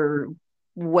or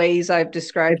ways I've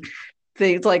described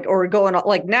things, like, or going on,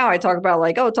 like now I talk about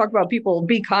like, oh, talk about people,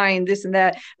 be kind, this and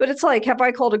that. But it's like, have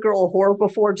I called a girl a whore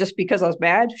before just because I was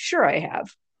mad? Sure, I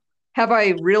have. Have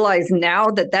I realized now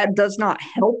that that does not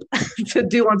help to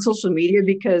do on social media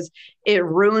because it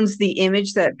ruins the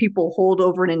image that people hold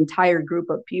over an entire group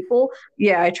of people?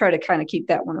 Yeah, I try to kind of keep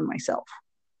that one to myself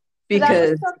So that was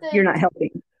because something you're not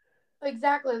helping.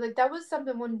 exactly like that was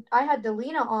something when I had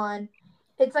Delina on.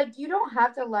 It's like you don't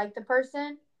have to like the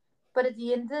person, but at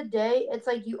the end of the day, it's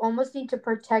like you almost need to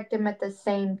protect them at the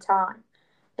same time.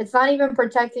 It's not even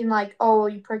protecting like, oh,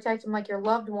 you protect them like your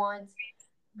loved ones,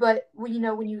 but when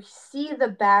you see the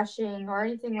bashing or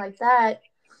anything like that,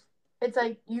 it's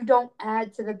like you don't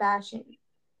add to the bashing.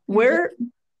 You just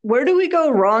Where do we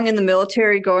go wrong in the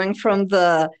military, going from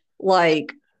the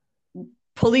like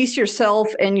police yourself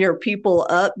and your people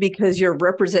up because you're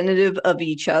representative of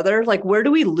each other? Like, where do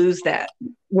we lose that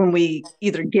when we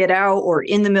either get out or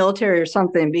in the military or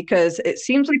something? Because it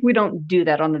seems like we don't do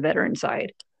that on the veteran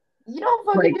side. You don't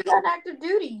fucking Like, do that in active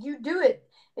duty. You do it.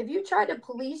 If you try to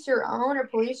police your own or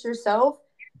police yourself,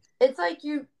 it's like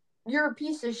you're a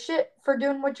piece of shit for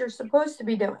doing what you're supposed to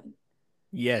be doing.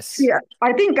 yes, yeah,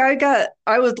 I think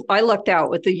I lucked out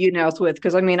with the unit I was with,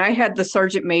 because I mean, I had the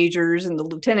sergeant majors and the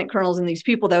lieutenant colonels and these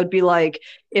people that would be like,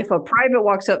 if a private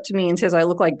walks up to me and says I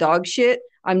look like dog shit,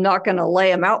 I'm not going to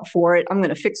lay him out for it. I'm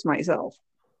going to fix myself.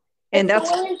 And It's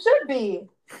the way it should be.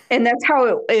 And that's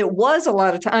how it was a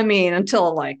lot of time. I mean,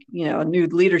 until like, new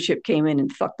leadership came in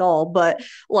and fucked all. But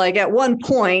like at one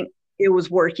point, it was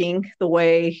working the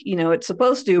way, it's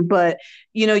supposed to. But,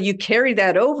 you carry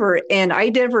that over. And I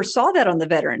never saw that on the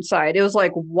veteran side. It was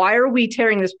like, why are we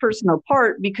tearing this person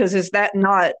apart? Because is that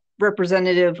not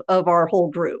representative of our whole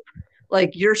group?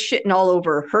 Like, you're shitting all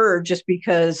over her just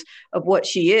because of what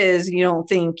she is. You don't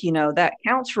think, that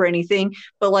counts for anything.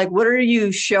 But like, what are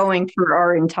you showing for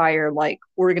our entire like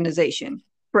organization,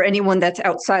 for anyone that's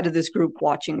outside of this group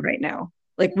watching right now?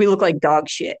 Like, we look like dog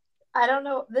shit. I don't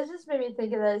know. This just made me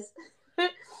think of this.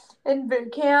 In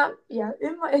boot camp, yeah,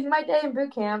 in my day in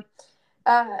boot camp,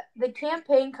 the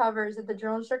campaign covers that the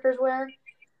drill instructors wear,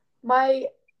 my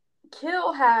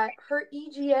kill hat, her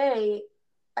EGA,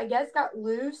 I guess, got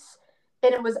loose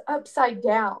and it was upside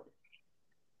down.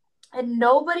 And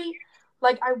nobody,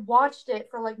 like, I watched it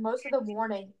for like most of the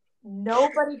morning.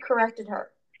 Nobody corrected her.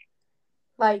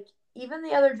 Like, even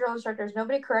the other drill instructors,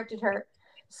 nobody corrected her.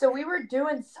 So we were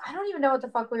doing, I don't even know what the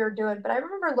fuck we were doing, but I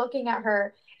remember looking at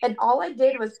her and all I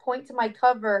did was point to my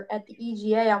cover at the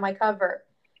EGA on my cover.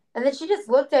 And then she just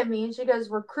looked at me and she goes,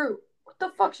 "Recruit, what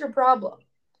the fuck's your problem?"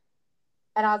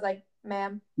 And I was like,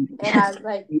 "Ma'am." And I was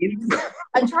like,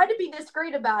 I tried to be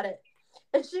discreet about it.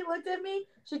 And she looked at me,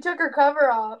 she took her cover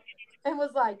off and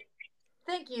was like,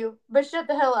 "Thank you, but shut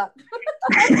the hell up."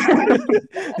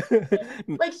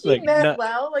 Like, she like meant not,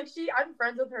 well. Like, I'm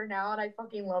friends with her now and I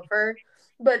fucking love her.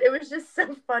 But it was just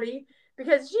so funny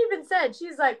because she even said,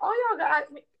 she's like, "Oh, y'all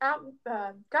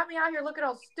got me out here looking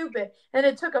all stupid, and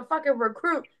it took a fucking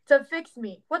recruit to fix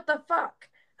me. What the fuck?"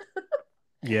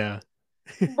 yeah.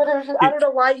 But it was just, I don't know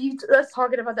why us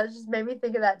talking about that just made me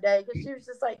think of that day because she was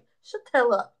just like, "Shut the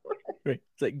hell up." Right.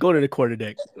 It's like, go to the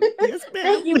quarterdeck. Yes, ma'am.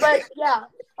 Thank you, but yeah.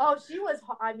 Oh, she was.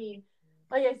 I mean,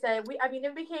 like I said, we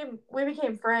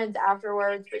became friends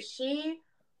afterwards. But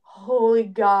holy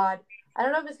God, I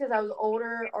don't know if it's because I was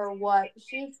older or what.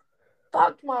 She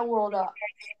fucked my world up.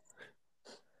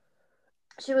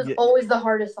 She was always the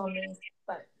hardest on me,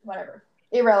 but whatever,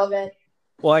 irrelevant.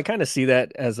 Well, I kind of see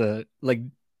that as a like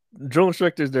drill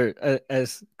instructors. They're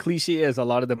as cliche as a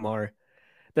lot of them are.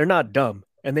 They're not dumb,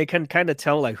 and they can kind of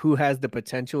tell like who has the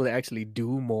potential to actually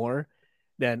do more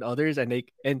than others, and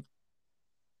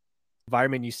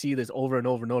environment you see this over and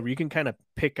over and over. You can kind of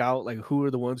pick out like who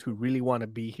are the ones who really want to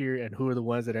be here, and who are the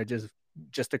ones that are just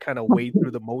to kind of wade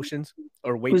through the motions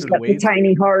or wade Who's through the got the waves,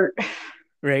 tiny heart?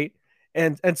 right?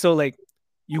 And so like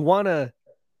you want to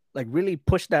like really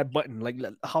push that button. Like,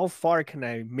 how far can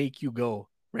I make you go,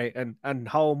 right? And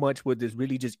how much would this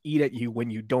really just eat at you when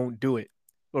you don't do it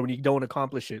or when you don't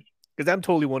accomplish it? Because I'm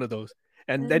totally one of those.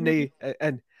 And then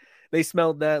They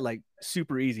smelled that like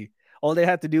super easy. All they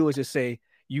had to do was just say,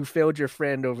 "You failed your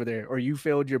friend over there," or "You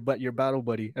failed your battle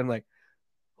buddy." I'm like,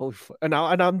 "Holy fuck!" And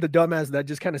I'm the dumbass that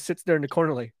just kind of sits there in the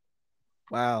corner like,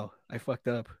 "Wow, I fucked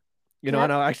up," you know.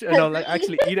 Yep. And I'll like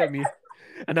actually eat at me,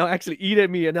 and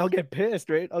I'll get pissed,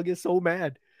 right? I'll get so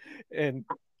mad, and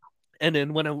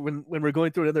then when we're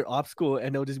going through another op school,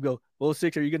 and they'll just go, "Well,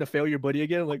 6, are you gonna fail your buddy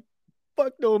again?" I'm like,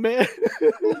 fuck no, man.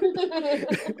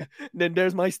 Then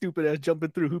there's my stupid ass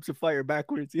jumping through hoops of fire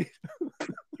backwards. I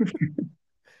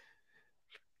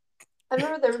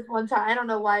remember there was one time, I don't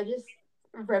know why, I just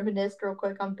reminisced real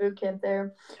quick on boot camp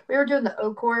there. We were doing the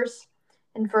O course,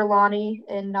 and for Lonnie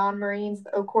and non-Marines,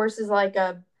 the O course is like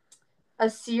a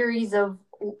series of,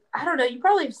 I don't know, you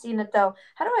probably have seen it though.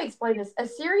 How do I explain this? A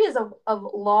series of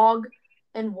log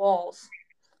and walls.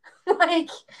 Like,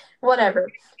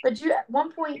 whatever. But at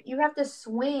one point, you have to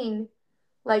swing,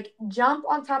 like, jump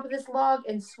on top of this log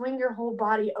and swing your whole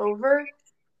body over.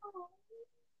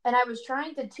 And I was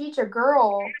trying to teach a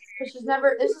girl, because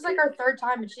this is like our 3rd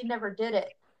time, and she never did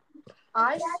it.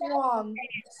 I swung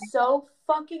so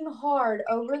fucking hard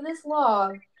over this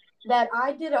log that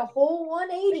I did a whole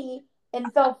 180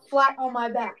 and fell flat on my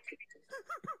back.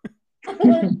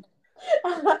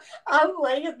 I'm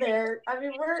laying there. I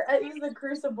mean, it was the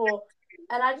Crucible,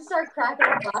 and I just started cracking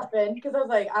up laughing because I was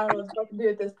like, I don't know what to do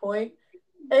at this point.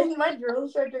 And my drill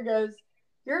instructor goes,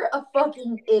 "You're a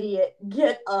fucking idiot.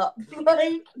 Get up."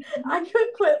 Like, I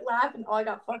couldn't quit laughing. Oh, I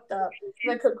got fucked up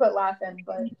because I couldn't quit laughing.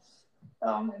 But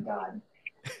oh my god,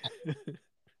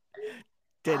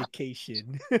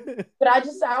 dedication. But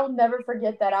I'll never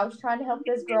forget that. I was trying to help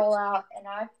this girl out, and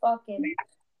I fucking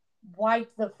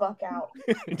wiped the fuck out.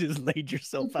 Just laid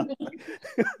yourself out.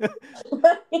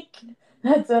 Like,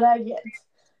 that's what I get.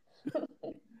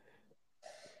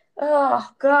 Oh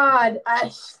god, I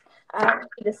need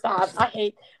to stop. I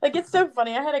hate, like, it's so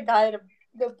funny. I had a guy at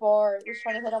the bar that was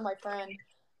trying to hit on my friend,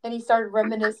 and he started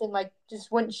reminiscing, like,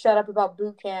 just wouldn't shut up about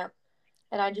boot camp,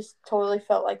 and I just totally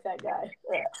felt like that guy.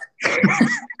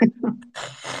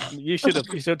 You should have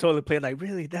totally played like,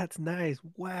 really, that's nice.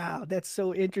 Wow, that's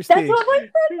so interesting. That's what my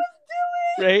friend was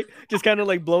doing. Right? Just kind of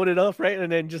like blowing it off, right?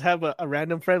 And then just have a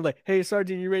random friend like, "Hey,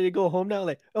 Sergeant, you ready to go home now?"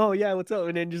 Like, "Oh yeah, what's up?"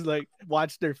 And then just like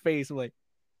watch their face. I'm like,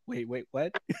 wait,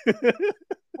 what?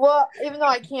 Well, even though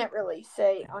I can't really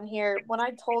say on here, when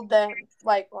I told them,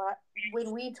 like,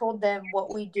 when we told them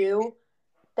what we do,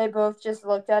 they both just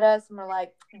looked at us and were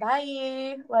like,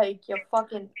 "Bye." Like, you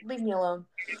fucking leave me alone.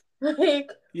 Like,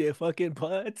 yeah, fucking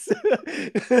putts.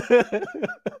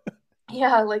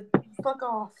 Yeah, like, fuck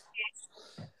off.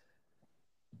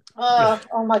 Oh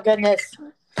my goodness.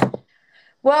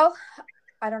 Well,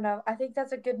 I don't know. I think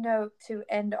that's a good note to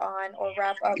end on or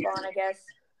wrap up on, I guess.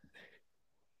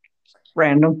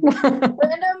 Random.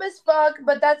 Random as fuck,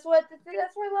 but that's what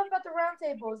I love about the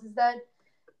roundtables is that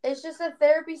it's just a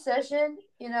therapy session.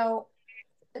 You know,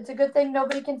 it's a good thing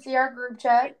nobody can see our group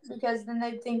chat because then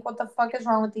they think, "What the fuck is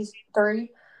wrong with these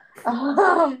 3?"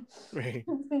 Right.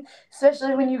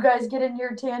 Especially when you guys get in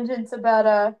your tangents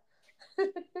about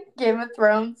Game of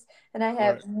Thrones, and I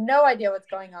have no idea what's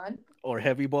going on. Or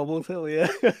heavy bubbles, hell yeah.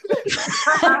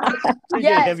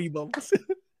 Yes. Heavy bubbles.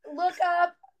 Look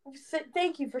up.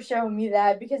 Thank you for showing me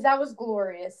that because that was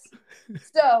glorious.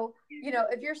 So, you know,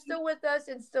 if you're still with us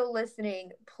and still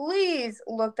listening, please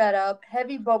look that up.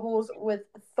 Heavy bubbles with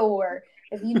Thor.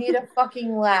 If you need a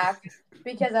fucking laugh,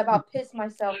 because I about pissed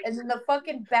myself. And then the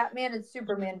fucking Batman and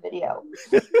Superman video.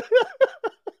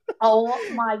 Oh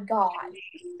my god.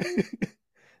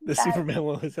 The Superman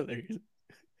one was hilarious.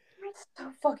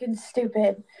 So fucking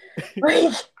stupid.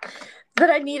 Like,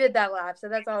 but I needed that laugh, so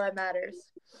that's all that matters.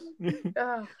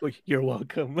 Well, you're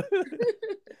welcome.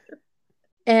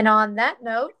 And on that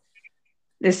note,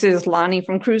 this is Lonnie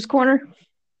from Cruise Corner.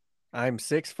 I'm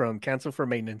 6 from Cancel for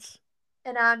Maintenance.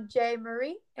 And I'm Jay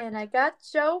Marie, and I got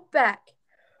Joe back.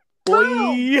 Boy!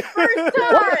 Boom! First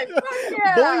time! Fuck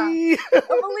yeah! Boy!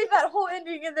 I'm gonna leave that whole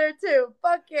ending in there too.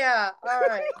 Fuck yeah! All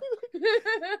right.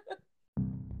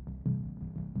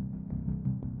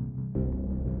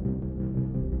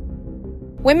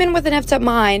 Women with an Effed Up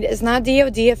Mind is not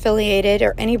DoD affiliated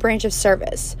or any branch of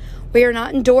service. We are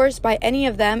not endorsed by any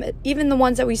of them, even the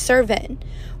ones that we serve in.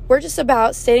 We're just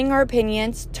about stating our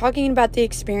opinions, talking about the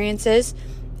experiences,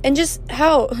 and just,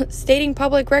 stating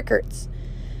public records.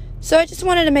 So I just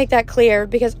wanted to make that clear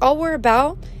because all we're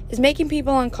about is making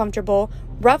people uncomfortable,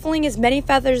 ruffling as many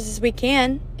feathers as we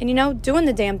can, and, doing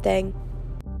the damn thing.